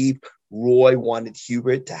I believe Roy wanted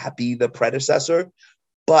Hubert to be the predecessor.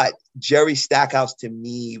 But Jerry Stackhouse, to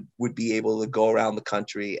me, would be able to go around the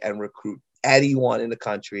country and recruit anyone in the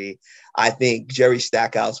country. I think Jerry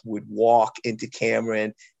Stackhouse would walk into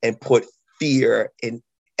Cameron and put fear in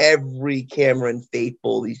every Cameron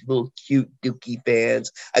faithful, these little cute Dookie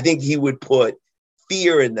fans. I think he would put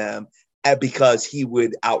fear in them, because he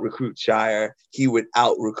would out-recruit Scheyer. He would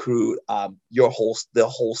out-recruit the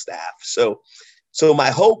whole staff. So my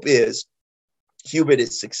hope is Hubert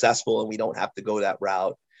is successful and we don't have to go that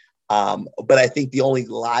route. But I think the only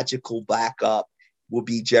logical backup will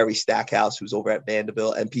be Jerry Stackhouse, who's over at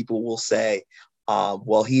Vanderbilt. And people will say,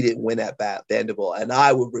 well, he didn't win at Vanderbilt. And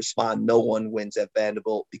I would respond, no one wins at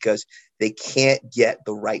Vanderbilt, because they can't get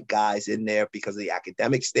the right guys in there because of the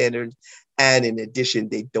academic standards. And in addition,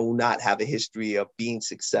 they do not have a history of being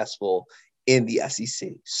successful in the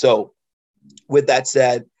SEC. So with that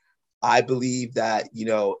said, I believe that,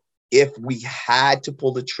 if we had to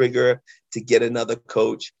pull the trigger to get another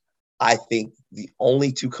coach, I think the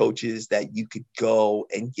only 2 coaches that you could go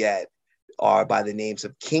and get are by the names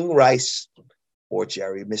of King Rice or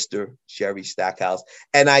Mr. Jerry Stackhouse.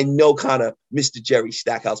 And I know kind of Mr. Jerry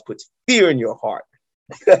Stackhouse puts fear in your heart.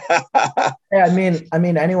 Yeah, I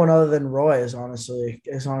mean, anyone other than Roy is honestly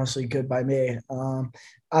good by me.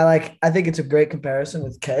 I think it's a great comparison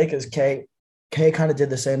with K, because K kind of did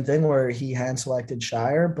the same thing where he hand selected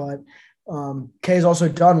Scheyer, but K's also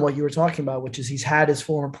done what you were talking about, which is he's had his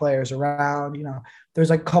former players around. There's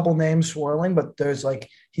like a couple names swirling, but there's like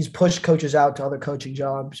he's pushed coaches out to other coaching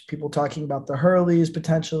jobs. People talking about the Hurleys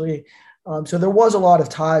potentially. So there was a lot of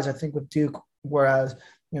ties, I think, with Duke, whereas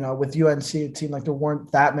with UNC, it seemed like there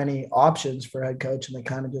weren't that many options for head coach, and they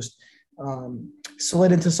kind of just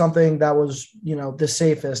slid into something that was, the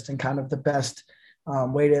safest and kind of the best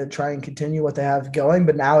way to try and continue what they have going.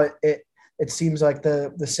 But now it seems like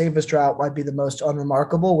the safest route might be the most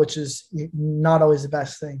unremarkable, which is not always the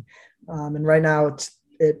best thing. And right now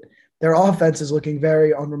their offense is looking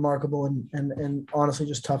very unremarkable and honestly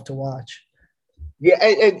just tough to watch. Yeah,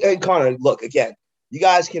 and Connor, look, again, you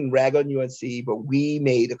guys can rag on UNC, but we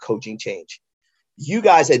made a coaching change. You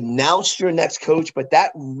guys announced your next coach, but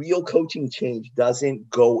that real coaching change doesn't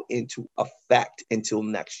go into effect until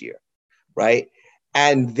next year, right?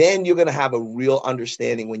 And then you're going to have a real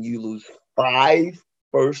understanding when you lose 5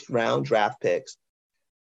 first-round draft picks,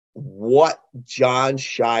 what Jon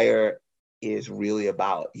Scheyer is really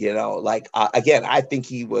about. Again, I think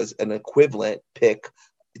he was an equivalent pick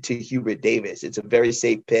to Hubert Davis. It's a very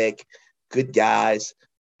safe pick, good guys,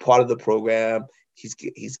 part of the program.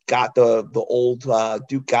 He's got the old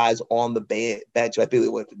Duke guys on the bench. I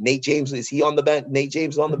think with Nate James, is he on the bench? Nate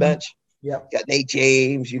James on the bench. Yeah, you got Nate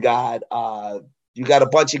James. You got a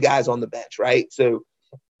bunch of guys on the bench, right? So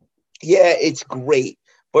yeah, it's great.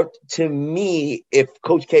 But to me, if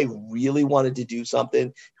Coach K really wanted to do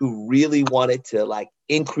something, who really wanted to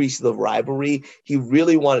increase the rivalry, he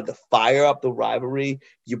really wanted to fire up the rivalry,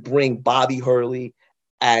 you bring Bobby Hurley,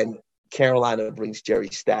 and Carolina brings Jerry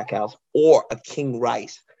Stackhouse or a King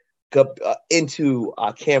Rice into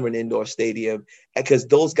Cameron Indoor Stadium, because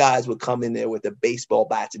those guys would come in there with the baseball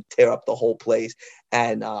bats and tear up the whole place,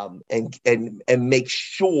 and make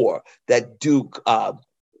sure that Duke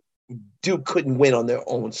couldn't win on their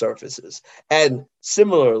own surfaces. And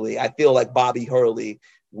similarly, I feel like Bobby Hurley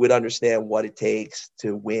would understand what it takes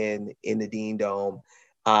to win in the Dean Dome.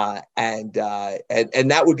 And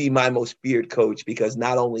that would be my most feared coach, because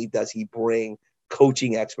not only does he bring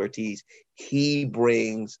coaching expertise, he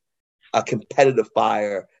brings a competitive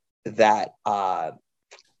fire that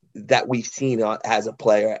we've seen as a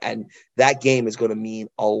player. And that game is going to mean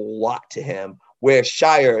a lot to him. Where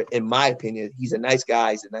Scheyer, in my opinion, he's a nice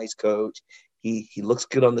guy. He's a nice coach. He looks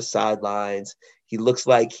good on the sidelines. He looks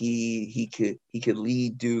like he could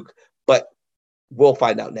lead Duke, but we'll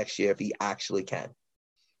find out next year if he actually can.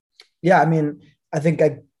 Yeah, I mean, I think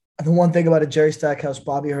the one thing about a Jerry Stackhouse,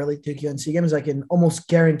 Bobby Hurley, Duke UNC game is I can almost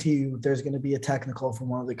guarantee you there's going to be a technical from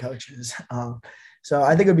one of the coaches. So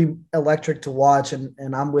I think it would be electric to watch,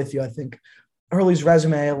 and I'm with you. I think Hurley's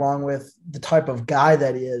resume, along with the type of guy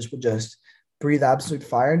that he is, would just breathe absolute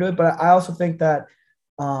fire into it. But I also think that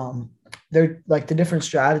they're like the different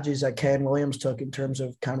strategies that Kay and Williams took in terms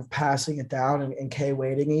of kind of passing it down and Kay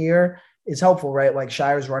waiting a year is helpful, right? Like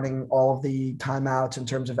Shirer's running all of the timeouts in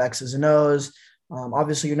terms of X's and O's.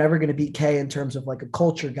 Obviously, you're never going to beat Kay in terms of like a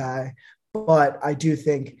culture guy, but I do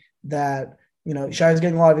think that, Shirer's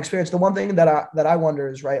getting a lot of experience. The one thing that I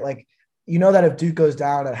wonder is, right, like, that if Duke goes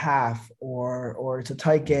down at half or it's a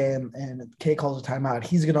tight game and Kay calls a timeout,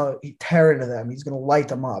 he's going to tear into them. He's going to light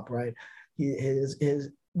them up, right? His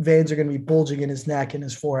veins are going to be bulging in his neck and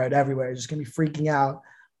his forehead everywhere. He's just going to be freaking out.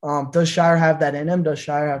 Does Scheyer have that in him? Does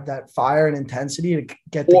Scheyer have that fire and intensity to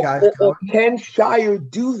get the guys going? Can Scheyer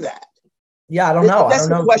do that? Yeah, I don't know. That's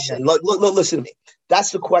the question. Look, listen to me.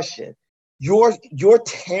 That's the question. You're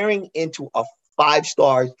tearing into a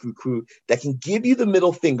 5-star recruit that can give you the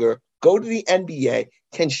middle finger, go to the NBA.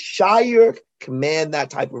 Can Scheyer command that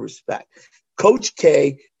type of respect? Coach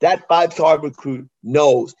K, that 5-star recruit,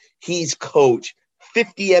 knows he's coached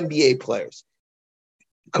 50 NBA players.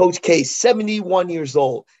 Coach K, 71 years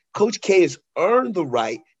old. Coach K has earned the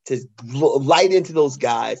right to light into those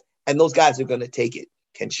guys, and those guys are going to take it.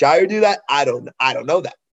 Can Scheyer do that? I don't know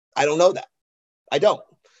that. I don't.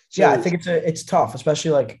 So, yeah, I think it's tough,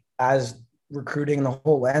 especially like as recruiting and the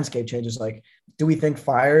whole landscape changes. Like, do we think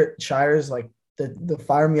Shirer's like the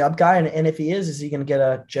fire me up guy? And if he is he going to get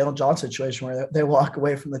a Jalen Johnson situation where they walk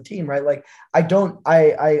away from the team, right? Like, I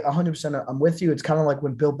 100% I'm with you. It's kind of like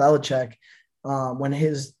when Bill Belichick, when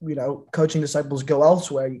his, coaching disciples go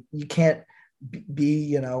elsewhere, you can't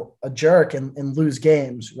be, a jerk and lose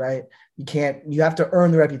games, right? You have to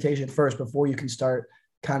earn the reputation first before you can start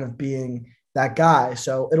kind of being that guy.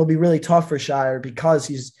 So it'll be really tough for Scheyer because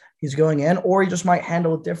he's going in, or he just might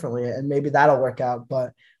handle it differently and maybe that'll work out.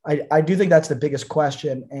 But I do think that's the biggest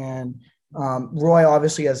question. And Roy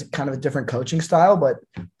obviously has kind of a different coaching style, but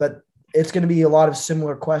it's going to be a lot of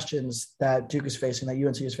similar questions that Duke is facing, that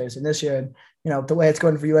UNC is facing this year. And, the way it's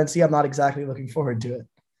going for UNC, I'm not exactly looking forward to it.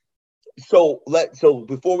 So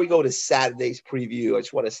before we go to Saturday's preview, I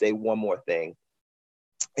just want to say one more thing.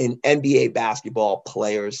 In NBA basketball,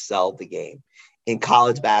 players sell the game. In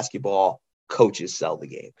college basketball, coaches sell the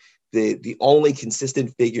game. The only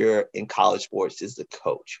consistent figure in college sports is the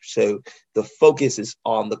coach. So the focus is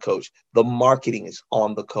on the coach. The marketing is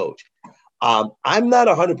on the coach. I'm not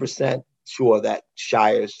 100% sure that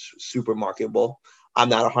Shirer's super marketable. I'm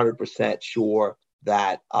not 100% sure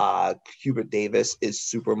that Hubert Davis is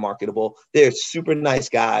super marketable. They're super nice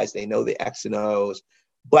guys. They know the X and O's.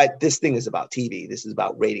 But this thing is about TV. This is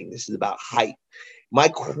about rating. This is about hype. My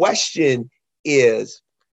question is,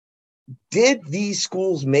 did these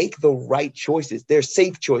schools make the right choices? They're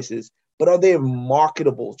safe choices, but are they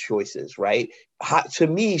marketable choices, right? To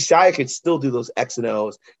me, Shire could still do those X and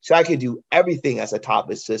O's. Shire could do everything as a top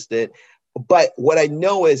assistant. But what I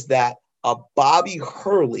know is that Bobby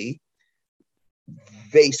Hurley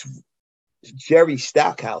faced Jerry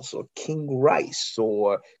Stackhouse or King Rice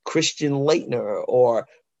or Christian Laettner or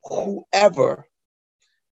whoever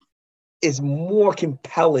is more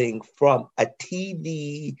compelling from a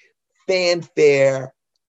TV fanfare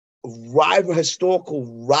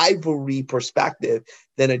historical rivalry perspective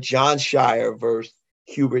than a Jon Scheyer versus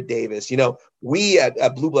Hubert Davis. We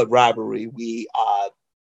at Blue Blood Rivalry, we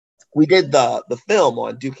did the film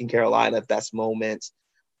on Duke and Carolina, Best Moments.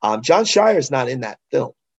 Jon Scheyer is not in that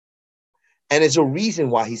film. And there's a reason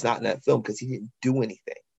why he's not in that film, because he didn't do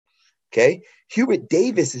anything. Okay. Hubert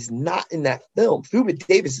Davis is not in that film. Hubert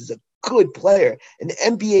Davis is a good player, an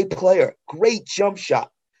NBA player, great jump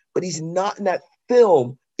shot, but he's not in that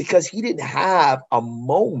film because he didn't have a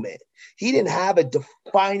moment. He didn't have a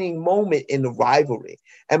defining moment in the rivalry.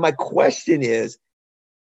 And my question is,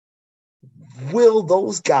 can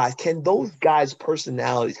those guys'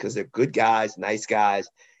 personalities, because they're good guys, nice guys,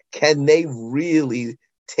 can they really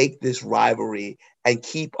take this rivalry and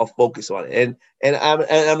keep a focus on it? And I'm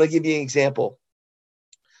going to give you an example.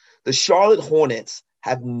 The Charlotte Hornets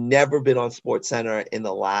have never been on SportsCenter in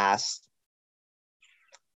the last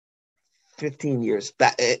 15 years.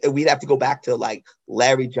 We'd have to go back to like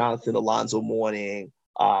Larry Johnson, Alonzo Mourning,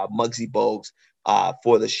 Muggsy Bogues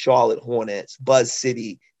for the Charlotte Hornets, Buzz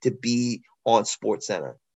City, to be on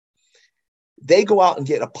SportsCenter. They go out and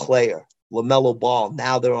get a player, LaMelo Ball.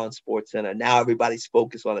 Now they're on SportsCenter. Now everybody's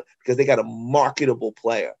focused on it because they got a marketable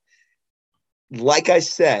player. Like I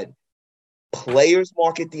said, players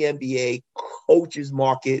market the NBA, coaches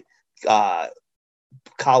market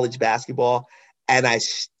college basketball, and I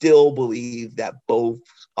still believe that both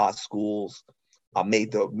schools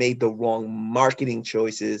made the wrong marketing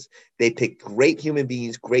choices. They picked great human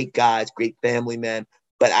beings, great guys, great family men,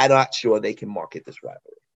 but I'm not sure they can market this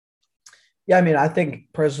rivalry. Yeah, I mean, I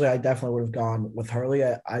think personally, I definitely would have gone with Hurley.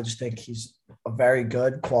 I just think he's a very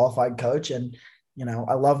good, qualified coach, and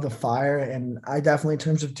I love the fire. And I definitely, in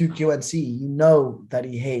terms of Duke UNC, that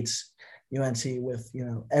he hates UNC with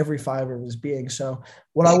every fiber of his being. So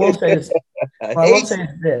what I will say is,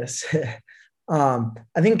 this: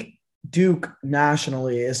 I think Duke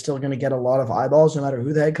nationally is still going to get a lot of eyeballs, no matter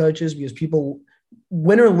who the head coach is, because people,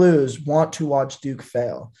 win or lose, want to watch Duke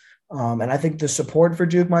fail. And I think the support for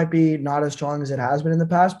Duke might be not as strong as it has been in the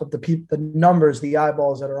past, but the numbers, the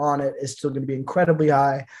eyeballs that are on it is still going to be incredibly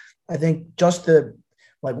high. I think just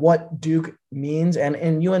what Duke means, and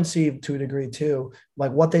UNC to a degree too,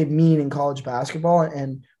 like what they mean in college basketball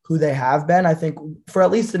and who they have been, I think for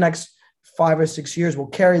at least the next 5 or 6 years will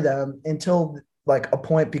carry them until like a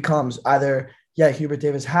point becomes either, Hubert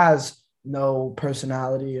Davis has no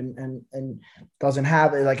personality and doesn't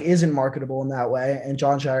have it, like isn't marketable in that way, and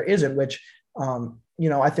Jon Scheyer isn't, which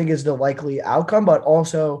I think is the likely outcome. But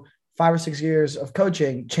also 5 or 6 years of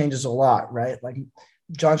coaching changes a lot, right? Like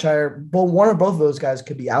Jon Scheyer, one or both of those guys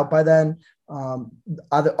could be out by then. On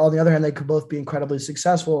the other hand, they could both be incredibly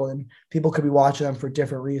successful, and people could be watching them for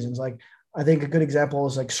different reasons. Like I think a good example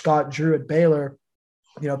is like Scott Drew at Baylor.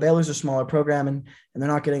 Baylor's a smaller program and they're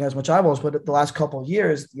not getting as much eyeballs, but the last couple of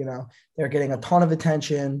years, they're getting a ton of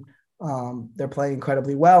attention. They're playing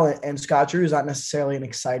incredibly well. And Scott Drew is not necessarily an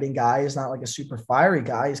exciting guy. He's not like a super fiery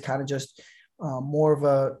guy. He's kind of just more of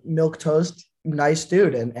a milquetoast, nice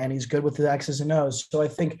dude. And he's good with the X's and O's. So I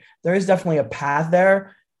think there is definitely a path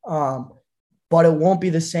there. But it won't be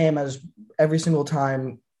the same as every single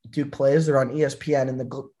time Duke plays. They're on ESPN and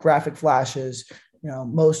the graphic flashes,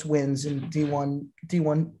 most wins in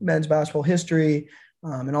D1 men's basketball history,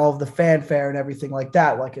 and all of the fanfare and everything like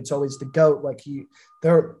that. Like it's always the GOAT. Like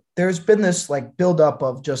there's been this like buildup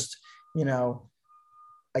of just,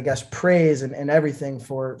 I guess praise and everything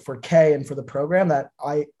for K and for the program that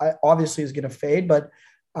I obviously is going to fade, but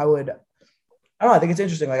I think it's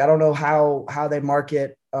interesting. Like, I don't know how they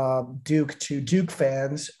market Duke to Duke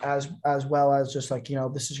fans as well as just like,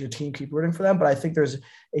 this is your team, keep rooting for them. But I think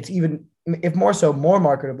it's even, if more so, more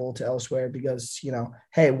marketable to elsewhere because,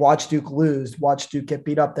 hey, watch Duke lose, watch Duke get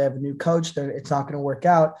beat up. They have a new coach. It's not going to work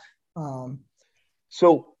out.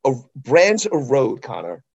 So brands erode,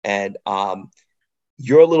 Connor, and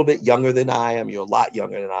you're a little bit younger than I am. You're a lot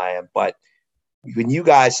younger than I am. But when you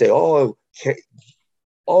guys say,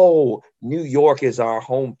 New York is our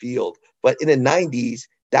home field. But in the 90s,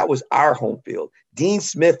 that was our home field. Dean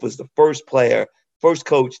Smith was the first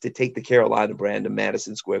coach to take the Carolina brand to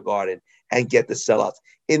Madison Square Garden and get the sellouts.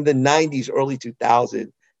 In the 90s, early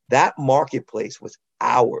 2000s, That marketplace was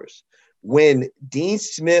ours. When Dean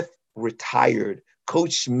Smith retired,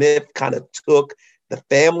 Coach Smith kind of took the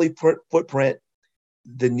family footprint,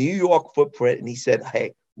 the New York footprint, and he said,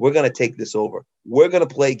 hey, we're going to take this over. We're going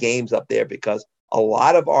to play games up there because a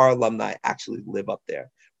lot of our alumni actually live up there.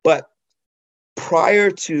 But prior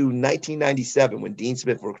to 1997, when Dean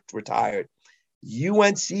Smith retired,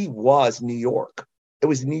 UNC was New York. It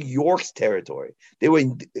was New York's territory.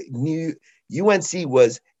 UNC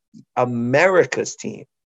was America's team.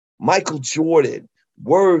 Michael Jordan,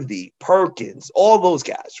 Worthy, Perkins, all those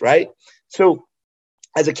guys, right? So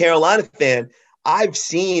as a Carolina fan, I've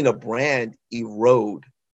seen a brand erode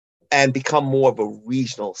and become more of a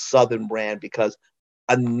regional Southern brand because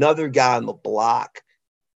another guy on the block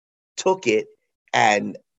took it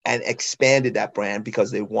and expanded that brand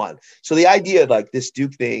because they won. So the idea of like this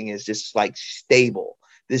Duke thing is just like stable.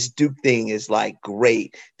 This Duke thing is like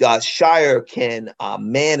great. Scheyer can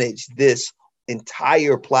manage this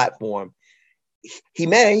entire platform. He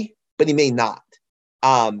may, but he may not.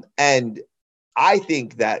 And I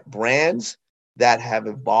think that brands that have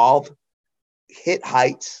evolved hit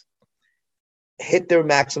heights, hit their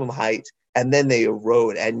maximum heights, and then they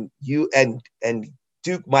erode. And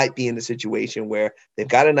Duke might be in the situation where they've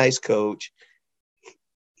got a nice coach.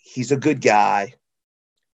 He's a good guy,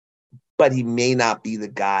 but he may not be the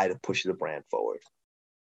guy to push the brand forward.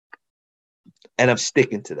 And I'm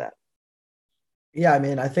sticking to that. Yeah, I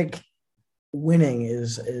mean, I think winning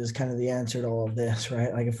is kind of the answer to all of this,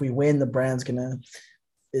 right? Like if we win, the brand's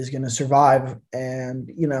is gonna survive. And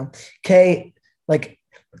you know, K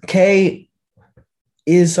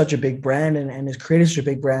is such a big brand and has created such a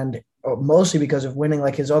big brand mostly because of winning.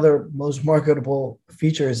 Like his other most marketable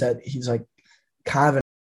feature is that he's like kind of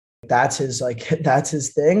that's his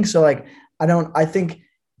thing. So like I think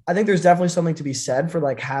there's definitely something to be said for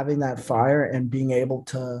like having that fire and being able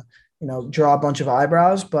to, you know, draw a bunch of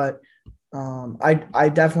eyebrows. But I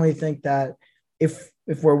definitely think that if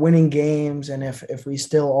we're winning games and if we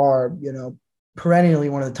still are, you know, perennially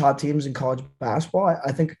one of the top teams in college basketball,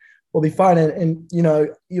 I think we'll be fine. And you know,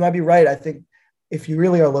 you might be right. I think if you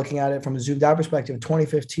really are looking at it from a zoomed out perspective,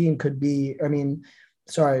 2015 could be,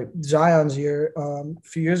 Zion's year a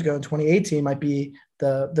few years ago in 2018 might be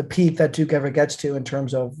the peak that Duke ever gets to in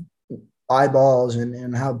terms of eyeballs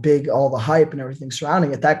and how big all the hype and everything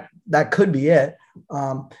surrounding it. That could be it.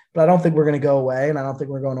 But I don't think we're going to go away, and I don't think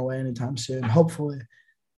we're going away anytime soon, hopefully.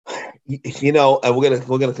 You know, and we're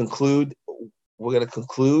going to conclude. We're going to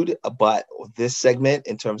conclude, but this segment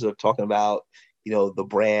in terms of talking about, you know, the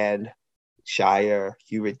brand, Scheyer,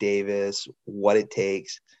 Hubert Davis, what it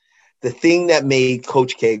takes. The thing that made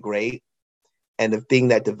Coach K great and the thing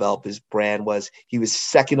that developed his brand was he was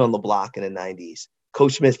second on the block in the 90s.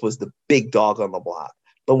 Coach Smith was the big dog on the block.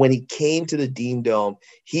 But when he came to the Dean Dome,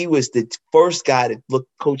 he was the first guy to look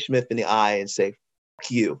Coach Smith in the eye and say, "Fuck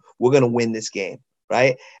you, we're going to win this game."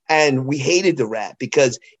 Right. And we hated the rat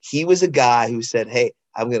because he was a guy who said, "Hey,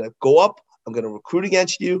 I'm going to go up, I'm going to recruit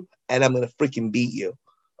against you, and I'm going to freaking beat you."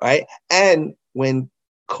 Right. And when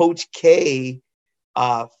Coach K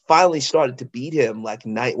finally started to beat him, like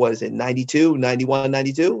 92, 91,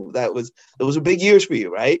 92, those were big years for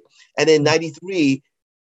you. Right. And then 93,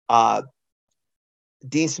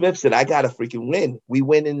 Dean Smith said, "I got to freaking win." We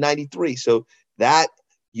win in 93. So that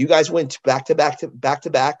you guys went back to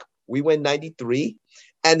back. We win 93.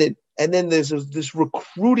 And then there's this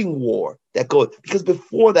recruiting war that goes, because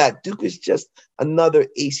before that, Duke is just another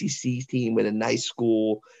ACC team with a nice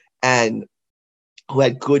school and who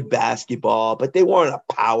had good basketball, but they weren't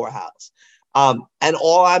a powerhouse. And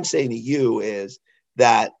all I'm saying to you is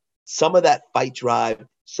that some of that fight drive,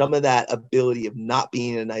 some of that ability of not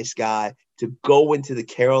being a nice guy to go into the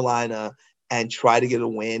Carolina and try to get a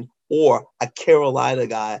win, or a Carolina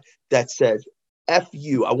guy that says, "F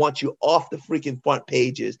you, I want you off the freaking front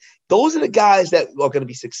pages." Those are the guys that are going to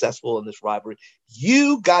be successful in this rivalry.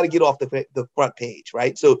 You got to get off the front page,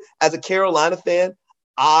 right? So as a Carolina fan,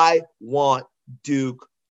 I want Duke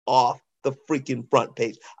off the freaking front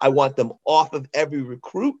page. I want them off of every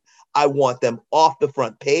recruit. I want them off the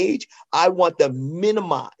front page. I want them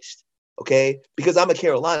minimized, okay? Because I'm a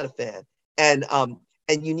Carolina fan.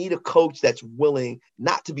 And you need a coach that's willing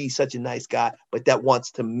not to be such a nice guy, but that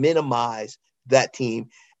wants to minimize that team.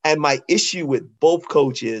 And my issue with both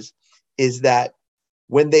coaches is that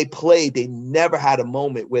when they played, they never had a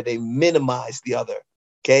moment where they minimized the other.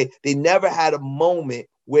 Okay. They never had a moment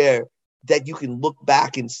where that you can look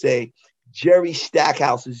back and say, Jerry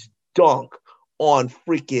Stackhouse's dunk on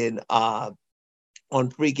freaking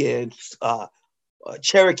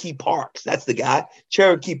Cherokee Parks. That's the guy,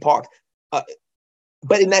 Cherokee Parks.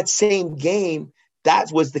 But in that same game,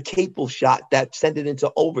 That was the Capel shot that sent it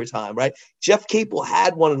into overtime, right? Jeff Capel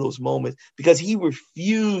had one of those moments because he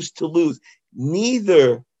refused to lose.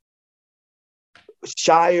 Neither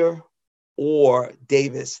Scheyer or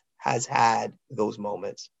Davis has had those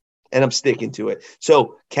moments, and I'm sticking to it.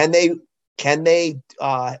 So can they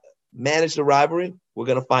manage the rivalry? We're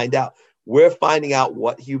going to find out. We're finding out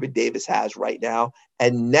what Hubert Davis has right now.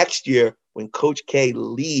 And next year, when Coach K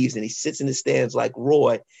leaves and he sits in the stands like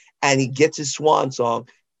Roy and he gets his swan song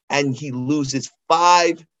and he loses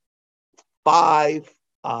five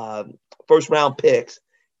first round picks,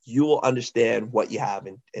 you will understand what you have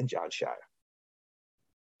in Jon Scheyer.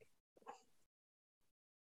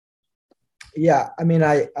 Yeah, I mean,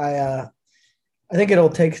 I think it'll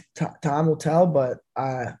take time will tell, but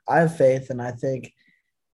I have faith, and I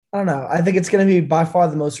don't know. I think it's going to be by far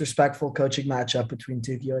the most respectful coaching matchup between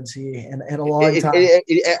Duke UNC in a long time.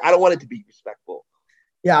 I don't want it to be respectful.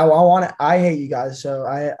 Yeah, I want it. I hate you guys, so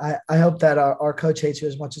I hope that our coach hates you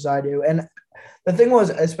as much as I do. And the thing was,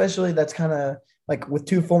 especially that's kind of like with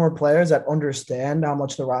two former players that understand how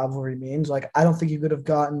much the rivalry means. Like, I don't think you could have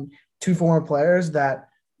gotten two former players that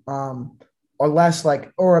are less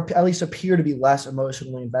like, or at least appear to be less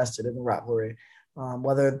emotionally invested in the rivalry.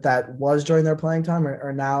 Whether that was during their playing time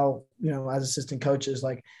or now, as assistant coaches,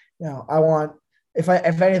 like, I want, if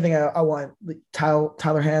anything, I want Tyler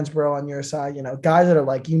Hansbrough on your side, guys that are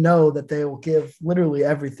like, that they will give literally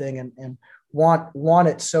everything and want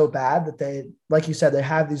it so bad that they, like you said, they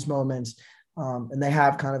have these moments and they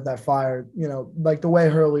have kind of that fire, like the way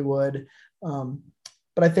Hurley would.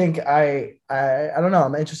 But I think I don't know.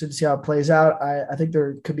 I'm interested to see how it plays out. I think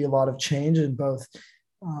there could be a lot of change in both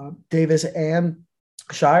Davis and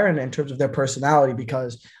Scheyer in terms of their personality,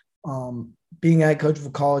 because being a head coach of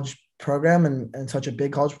a college program and such a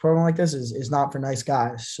big college program like this is not for nice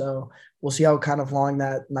guys. So we'll see how kind of long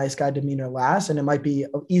that nice guy demeanor lasts. And it might be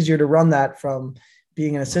easier to run that from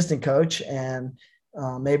being an assistant coach, and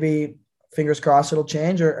maybe fingers crossed it'll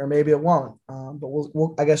change, or maybe it won't. But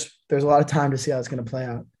we'll I guess there's a lot of time to see how it's going to play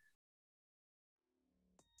out.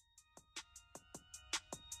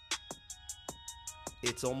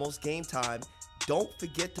 It's almost game time. Don't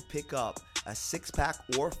forget to pick up a 6-pack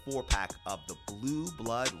or 4-pack of the Blue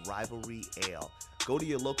Blood Rivalry Ale. Go to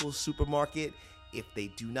your local supermarket. If they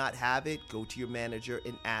do not have it, go to your manager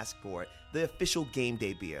and ask for it. The official game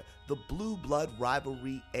day beer. The Blue Blood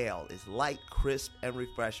Rivalry Ale is light, crisp, and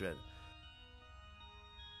refreshing.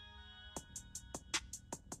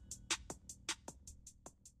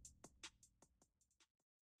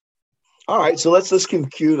 All right, so let's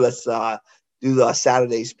conclude. Let's do the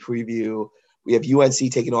Saturday's preview. We have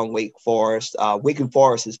UNC taking on Wake Forest. Wake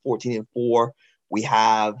Forest is 14-4. We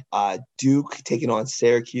have Duke taking on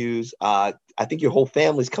Syracuse. I think your whole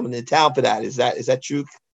family's coming into town for that. Is that true,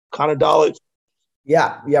 Connor Dollard?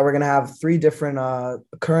 Yeah, we're gonna have 3 different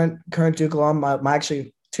current Duke alum. My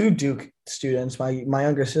actually 2 Duke students. My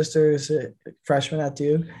younger sister is a freshman at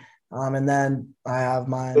Duke. And then I have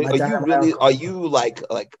my dad. Are you like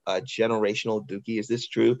a generational Dookie? Is this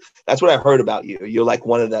true? That's what I've heard about you. You're like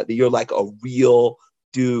you're like a real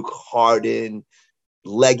Duke hardened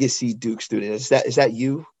legacy Duke student. Is that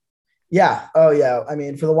you? Yeah. Oh yeah. I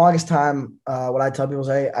mean, for the longest time, what I tell people is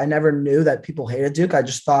I never knew that people hated Duke. I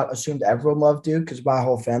just assumed everyone loved Duke because my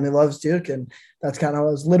whole family loves Duke. And that's kind of, I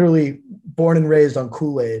was literally born and raised on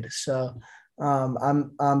Kool-Aid. So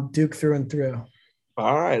I'm Duke through and through.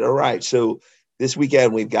 All right. So this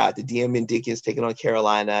weekend we've got the DM Indians taking on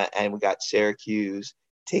Carolina, and we got Syracuse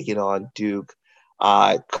taking on Duke.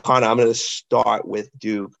 Connor, I'm going to start with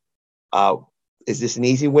Duke. Is this an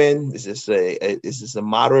easy win? Is this a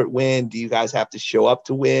moderate win? Do you guys have to show up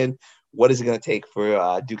to win? What is it going to take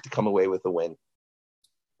for Duke to come away with a win?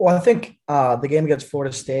 Well, I think the game against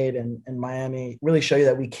Florida State and Miami really show you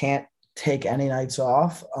that we can't take any nights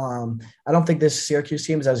off. I don't think this Syracuse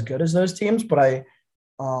team is as good as those teams, but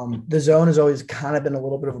the zone has always kind of been a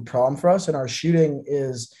little bit of a problem for us, and our shooting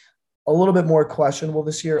is a little bit more questionable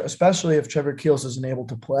this year, especially if Trevor Keels isn't able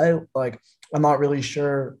to play. Like, I'm not really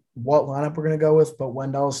sure what lineup we're going to go with, but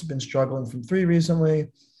Wendell's been struggling from 3 recently.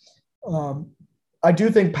 I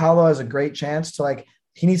do think Paolo has a great chance to,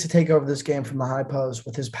 he needs to take over this game from the high post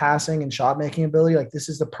with his passing and shot making ability. Like, this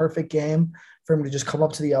is the perfect game for him to just come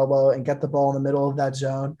up to the elbow and get the ball in the middle of that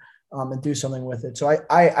zone and do something with it. So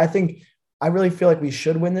I think I really feel like we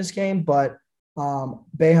should win this game, but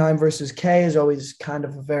Boeheim versus K is always kind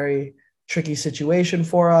of a very tricky situation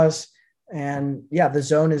for us. And yeah, the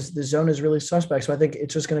zone is really suspect. So I think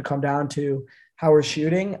it's just going to come down to how we're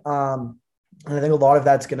shooting. And I think a lot of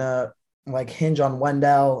that's going to hinge on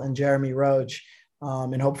Wendell and Jeremy Roach.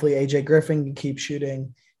 And hopefully AJ Griffin can keep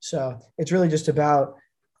shooting So it's really just about,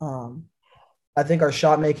 I think, our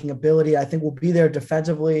shot making ability. I think we'll be there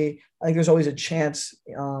defensively. I think there's always a chance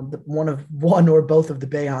that one or both of the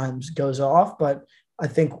Boeheims goes off, but I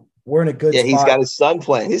think we're in a good Yeah, he's spot. got his son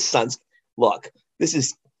playing. His son's look.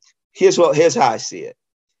 Here's how I see it.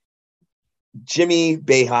 Jimmy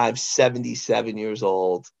Boeheim, 77 years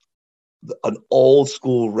old, an old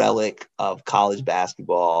school relic of college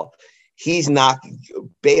basketball.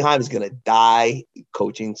 Boeheim is going to die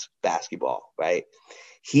coaching basketball, right?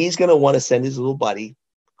 He's going to want to send his little buddy,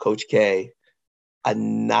 Coach K, a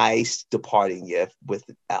nice departing gift with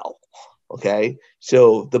L. Okay.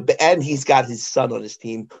 So and he's got his son on his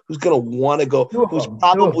team who's going to want to go, who's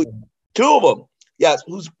probably two of them. Yes.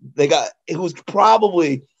 Who's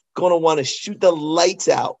probably going to want to shoot the lights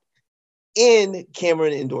out in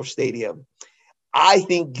Cameron Indoor Stadium. I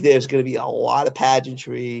think there's going to be a lot of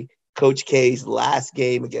pageantry. Coach K's last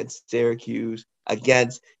game against Syracuse,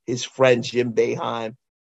 against his friend Jim Boeheim.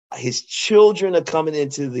 His children are coming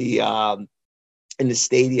into the in the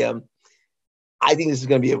stadium. I think this is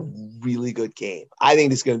going to be a really good game. I think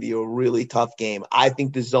this is going to be a really tough game. I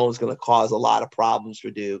think the zone is going to cause a lot of problems for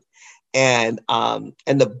Duke. And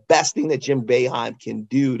the best thing that Jim Boeheim can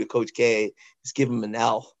do to Coach K is give him an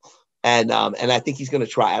L. And I think he's going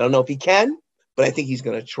to try. I don't know if he can, but I think he's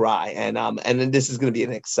going to try. And then this is going to be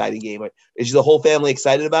an exciting game. Is the whole family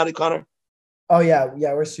excited about it, Connor? Oh yeah,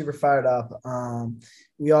 we're super fired up.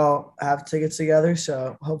 We all have tickets together,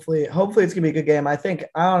 so hopefully it's gonna be a good game. I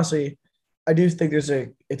do think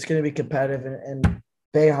it's gonna be competitive, and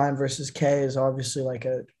Boeheim versus K is obviously like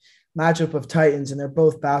a matchup of titans, and they're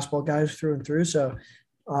both basketball guys through and through. So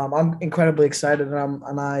I'm incredibly excited,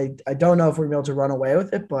 and I don't know if we're gonna be able to run away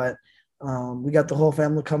with it, but we got the whole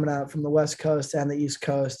family coming out from the West Coast and the East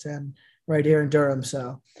Coast, and right here in Durham.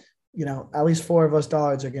 So, at least 4 of us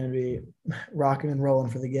dogs are going to be rocking and rolling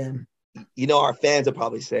for the game. Our fans are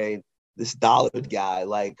probably saying, this Dollard guy,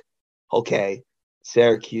 like, okay,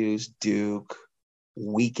 Syracuse, Duke,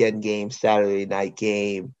 weekend game, Saturday night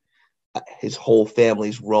game. His whole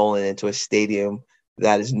family's rolling into a stadium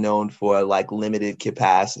that is known for like limited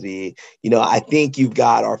capacity. I think you've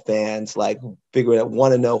got our fans like figuring out,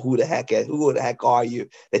 want to know who the heck are you,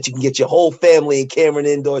 that you can get your whole family in Cameron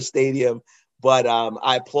Indoor Stadium. But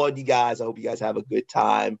I applaud you guys. I hope you guys have a good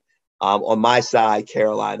time. On my side,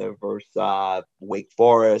 Carolina versus Wake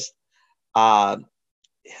Forest. I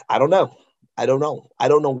don't know. I don't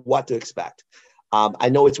know what to expect. I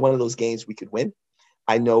know it's one of those games we could win.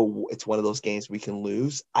 I know it's one of those games we can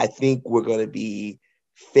lose. I think we're going to be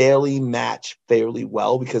fairly matched fairly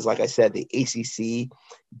well because, like I said, the ACC,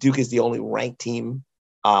 Duke is the only ranked team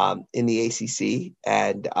in the ACC,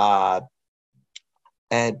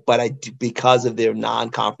 because of their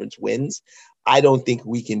non-conference wins, I don't think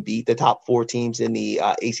we can beat the top 4 teams in the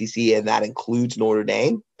ACC, and that includes Notre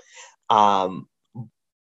Dame. But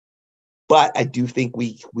I do think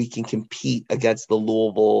we can compete against the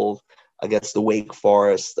Louisville, against the Wake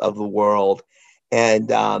Forest of the world,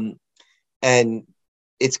 and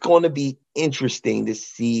it's going to be interesting to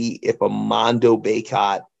see if Armando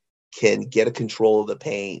Bacot can get a control of the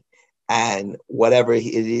paint. And whatever it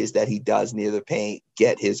is that he does near the paint,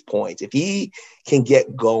 get his points. If he can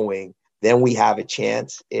get going, then we have a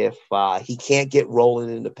chance. If he can't get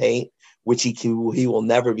rolling in the paint, which he will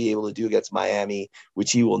never be able to do against Miami,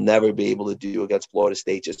 which he will never be able to do against Florida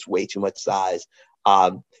State, just way too much size.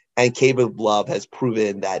 And Caleb Love has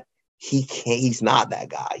proven that he's not that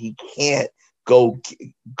guy. He can't go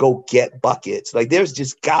get buckets. Like, there's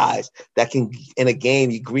just guys that can, in a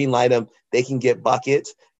game, you green light them, they can get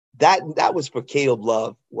buckets. That was for Caleb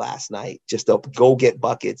Love last night, just to go get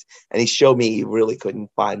buckets. And he showed me he really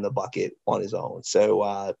couldn't find the bucket on his own.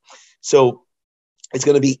 So it's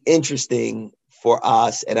going to be interesting for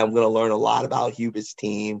us. And I'm going to learn a lot about Hubert's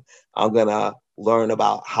team. I'm going to learn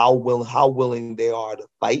about how willing they are to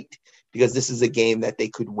fight, because this is a game that they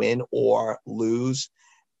could win or lose.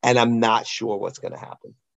 And I'm not sure what's going to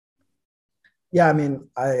happen. Yeah, I mean,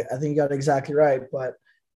 I think you got it exactly right. But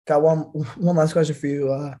got one last question for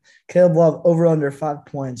you. Caleb Love, over under 5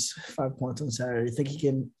 points. 5 points on Saturday. You think he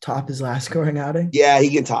can top his last scoring outing? Yeah, he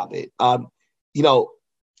can top it.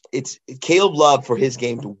 It's Caleb Love, for his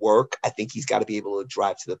game to work, I think he's got to be able to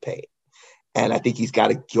drive to the paint. And I think he's got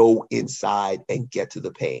to go inside and get to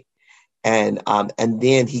the paint. And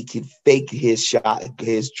then he can fake his shot,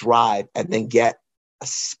 his drive, and then get a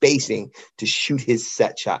spacing to shoot his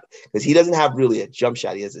set shot, because he doesn't have really a jump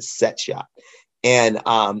shot. He has a set shot.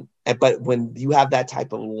 But when you have that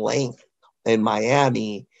type of length in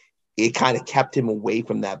Miami, it kind of kept him away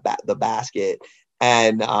from the basket.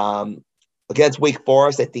 And Against Wake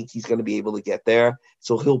Forest, I think he's going to be able to get there.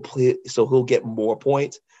 So he'll get more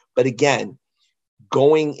points. But again,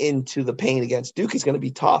 going into the paint against Duke is going to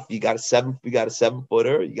be tough. You got a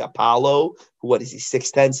 7-footer. You got Paolo, who, what is he,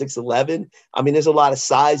 6'10", 6'11"? I mean, there's a lot of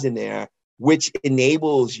size in there, which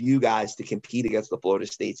enables you guys to compete against the Florida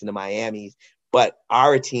States and the Miamis. But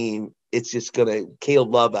our team, it's just going to –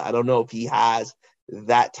 Caleb Love, I don't know if he has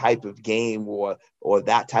that type of game or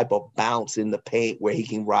that type of bounce in the paint where he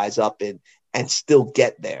can rise up and still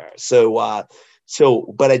get there.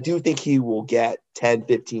 But I do think he will get 10,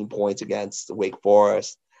 15 points against Wake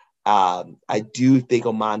Forest. I do think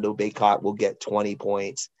Armando Bacot will get 20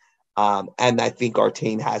 points. And I think our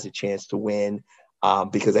team has a chance to win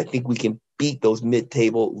because I think we can beat those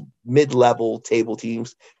mid-level table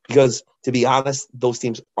teams because, to be honest, those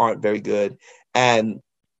teams aren't very good. And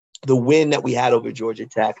the win that we had over Georgia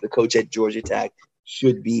Tech, the coach at Georgia Tech,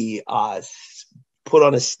 should be put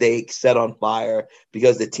on a stake, set on fire,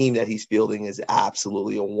 because the team that he's fielding is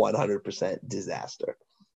absolutely a 100% disaster.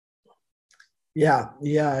 Yeah,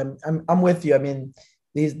 I'm with you. I mean,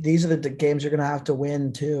 these are the games you're going to have to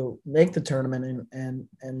win to make the tournament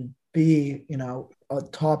and be, a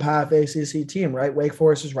top half ACC team, right? Wake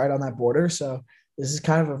Forest is right on that border, so this is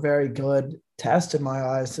kind of a very good test in my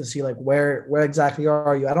eyes to see like where exactly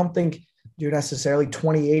are you. I don't think you're necessarily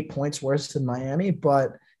 28 points worse than Miami,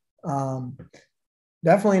 but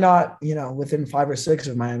definitely not, within 5 or 6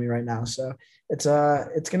 of Miami right now. So it's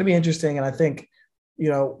going to be interesting. And I think,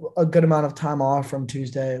 a good amount of time off from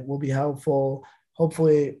Tuesday will be helpful.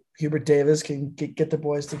 Hopefully Hubert Davis can get the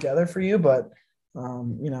boys together for you, but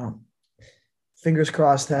fingers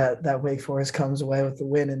crossed that Wake Forest comes away with the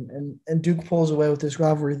win and Duke pulls away with this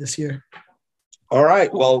rivalry this year. All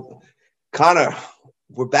right. Well, Connor,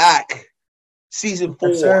 we're back. Season 4,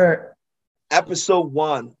 yes, episode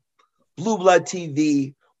 1, Blue Blood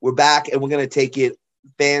TV. We're back, and we're going to take it.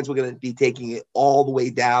 Fans, we're going to be taking it all the way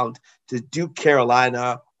down to Duke,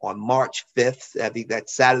 Carolina on March 5th. I think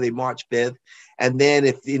that's Saturday, March 5th. And then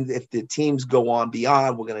if the teams go on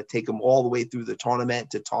beyond, we're going to take them all the way through the tournament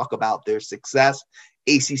to talk about their success.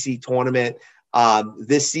 ACC tournament.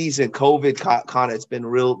 This season, COVID, Connor, it's been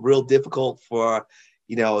real difficult for,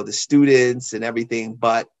 the students and everything,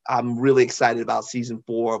 but I'm really excited about season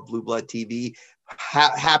 4 of Blue Blood TV.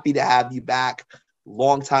 Happy to have you back.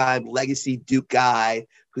 Longtime legacy Duke guy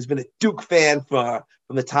who's been a Duke fan from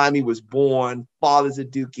the time he was born. Father's a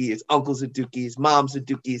Dookie, his uncle's a Dookie, his mom's a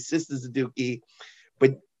Dookie, his sister's a Dookie.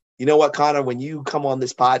 But you know what, Connor? When you come on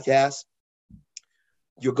this podcast,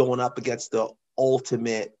 you're going up against the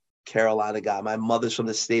ultimate Carolina guy. My mother's from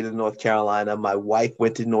the state of North Carolina. My wife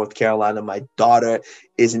went to North Carolina. My daughter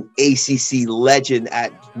is an ACC legend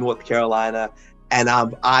at North Carolina. And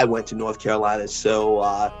I went to North Carolina,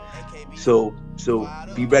 so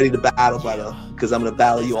be ready to battle, brother, because I'm gonna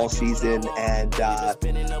battle you all season, and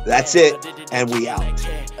that's it. And we out.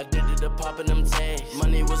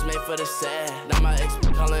 Money was made for the sad. Now my ex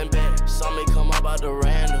calling back. Saw me come up out the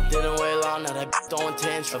random. Didn't wait long. Now that throwing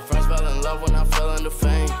tension. Friends fell in love when I fell into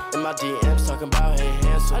fame. In my DMs talking about hey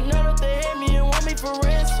handsome. I know that they hate me and want me for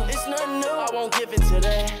ransom. It's nothing new. I won't give it to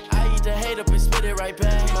that. The hate up and spit it right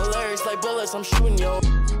back. My lyrics like bullets, I'm shooting yo.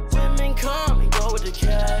 Women come and go with the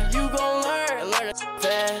cash. You gon' learn it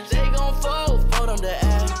fast. They gon' fold them to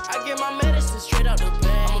ass. I get my medicine straight out the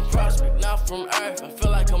bag. I'm a prospect, not from Earth. I feel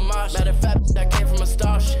like a Martian. Matter of fact, I came from a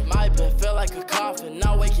starship. My bed feel like a coffin.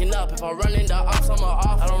 Not waking up. If I run into ops, I'm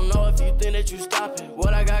off. I don't know if you think that you stop it.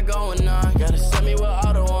 What I got going on? Gotta send me with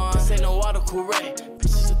auto on. This ain't no autocorrect. Bitch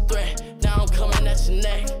is a threat. Now I'm coming at your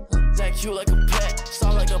neck. Act you like a pet,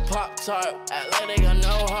 sound like a Pop-Tart. Act like they got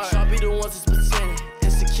no heart. Y'all be the ones that's pretending.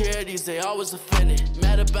 Insecurities, they always offended.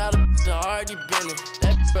 Mad about it, they already been it.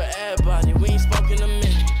 That for everybody, we ain't spoken a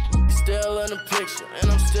minute. Still in the picture, and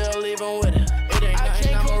I'm still leaving with it. It ain't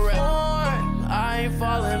nothing, I'm a rap. I ain't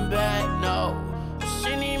falling back, no.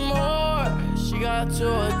 She need more, she got too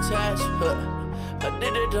attached.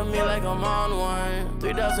 Addicted to me like I'm on one.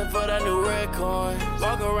 3,000 for that new red coin.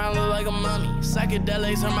 Walk around look like a mummy.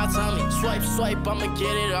 Psychedelics on my tummy. Swipe, I'ma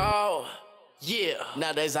get it all. Yeah.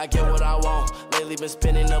 Nowadays I get what I want. Lately been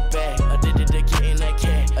spinning the bag. Addicted to getting that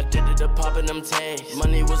cat. Addicted to popping them tags.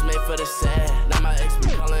 Money was made for the sad. Now my ex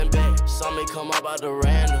be calling back. Saw me come up out the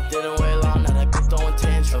random. Didn't wait long. Now that throwing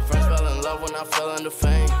tension. Friends fell in love when I fell into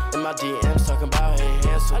fame. In my DMs talking about hey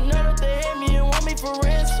handsome. I know that they hate me and want me for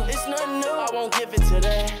ransom. It's nothing new. I won't give it to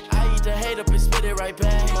that. I eat the hate up and spit it right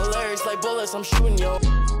back. My lyrics like bullets, I'm shooting yo.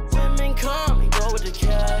 Women come and go with the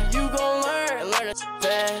cash. You gon' learn it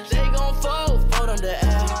fast. They gon' fold them to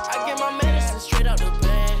ass. I get my medicine straight out the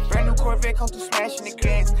bag. Brand new Corvette. Corvette come through smashing the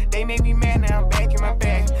glass. They made me mad, now I'm back in my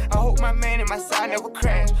bag. I hope my man and my side never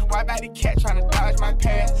crash. Why body cat tryna dodge my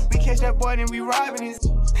path? We catch that boy, then we robbing his.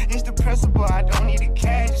 It's the principle, I don't need the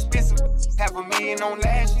cash. Expensive, half a million on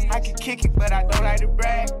lashes. I can kick it, but I don't like to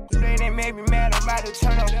brag. They made me mad, I'm about to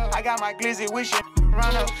turn up. I got my glizzy wishing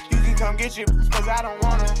run up. You can come get your cause I don't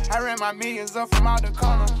wanna. I ran my millions up from out the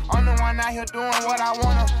corner. I'm the one out here doing what I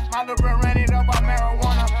wanna. My little bro ran it up on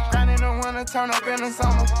marijuana. Grind in the winter, turn up in the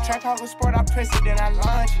summer. Track off a sport, I press it, then I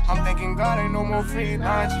launch it. I'm thinking God ain't no more free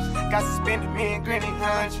lunches. Got suspended, me and Granny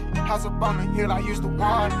hunch. House up on the hill, I used to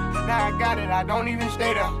want it. Now I got it, I don't even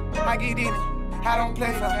stay there. I get in it. I don't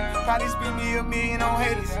play for probably spend me $1 million on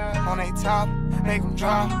haters. On they top, make them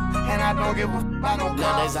drop. And I don't give a I don't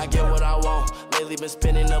Nowadays I get what I want. Lately been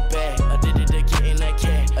spinning the bag. Addicted to getting that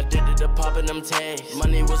cash. Addicted to popping them tags.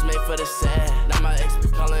 Money was made for the sad. Now my ex be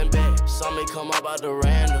calling back. Saw me come up out the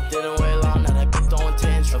random. Didn't wait long, now that bitch throwing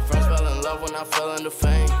tantrums. Her friends fell in love when I fell into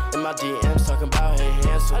fame. In my DMs talking about hey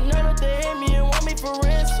handsome. I know that they hate me and want me for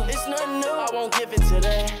ransom. It's nothing new, I won't give it to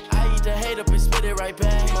that. I eat the hate up and spit it right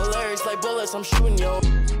back. My lyrics like bullets, I'm shooting yo.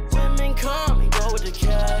 Women come and go with the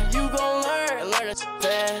cash. You gon' learn and learn it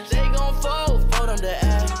fast. They gon' fold on the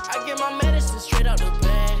ass. I get my medicine straight out the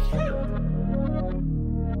bag.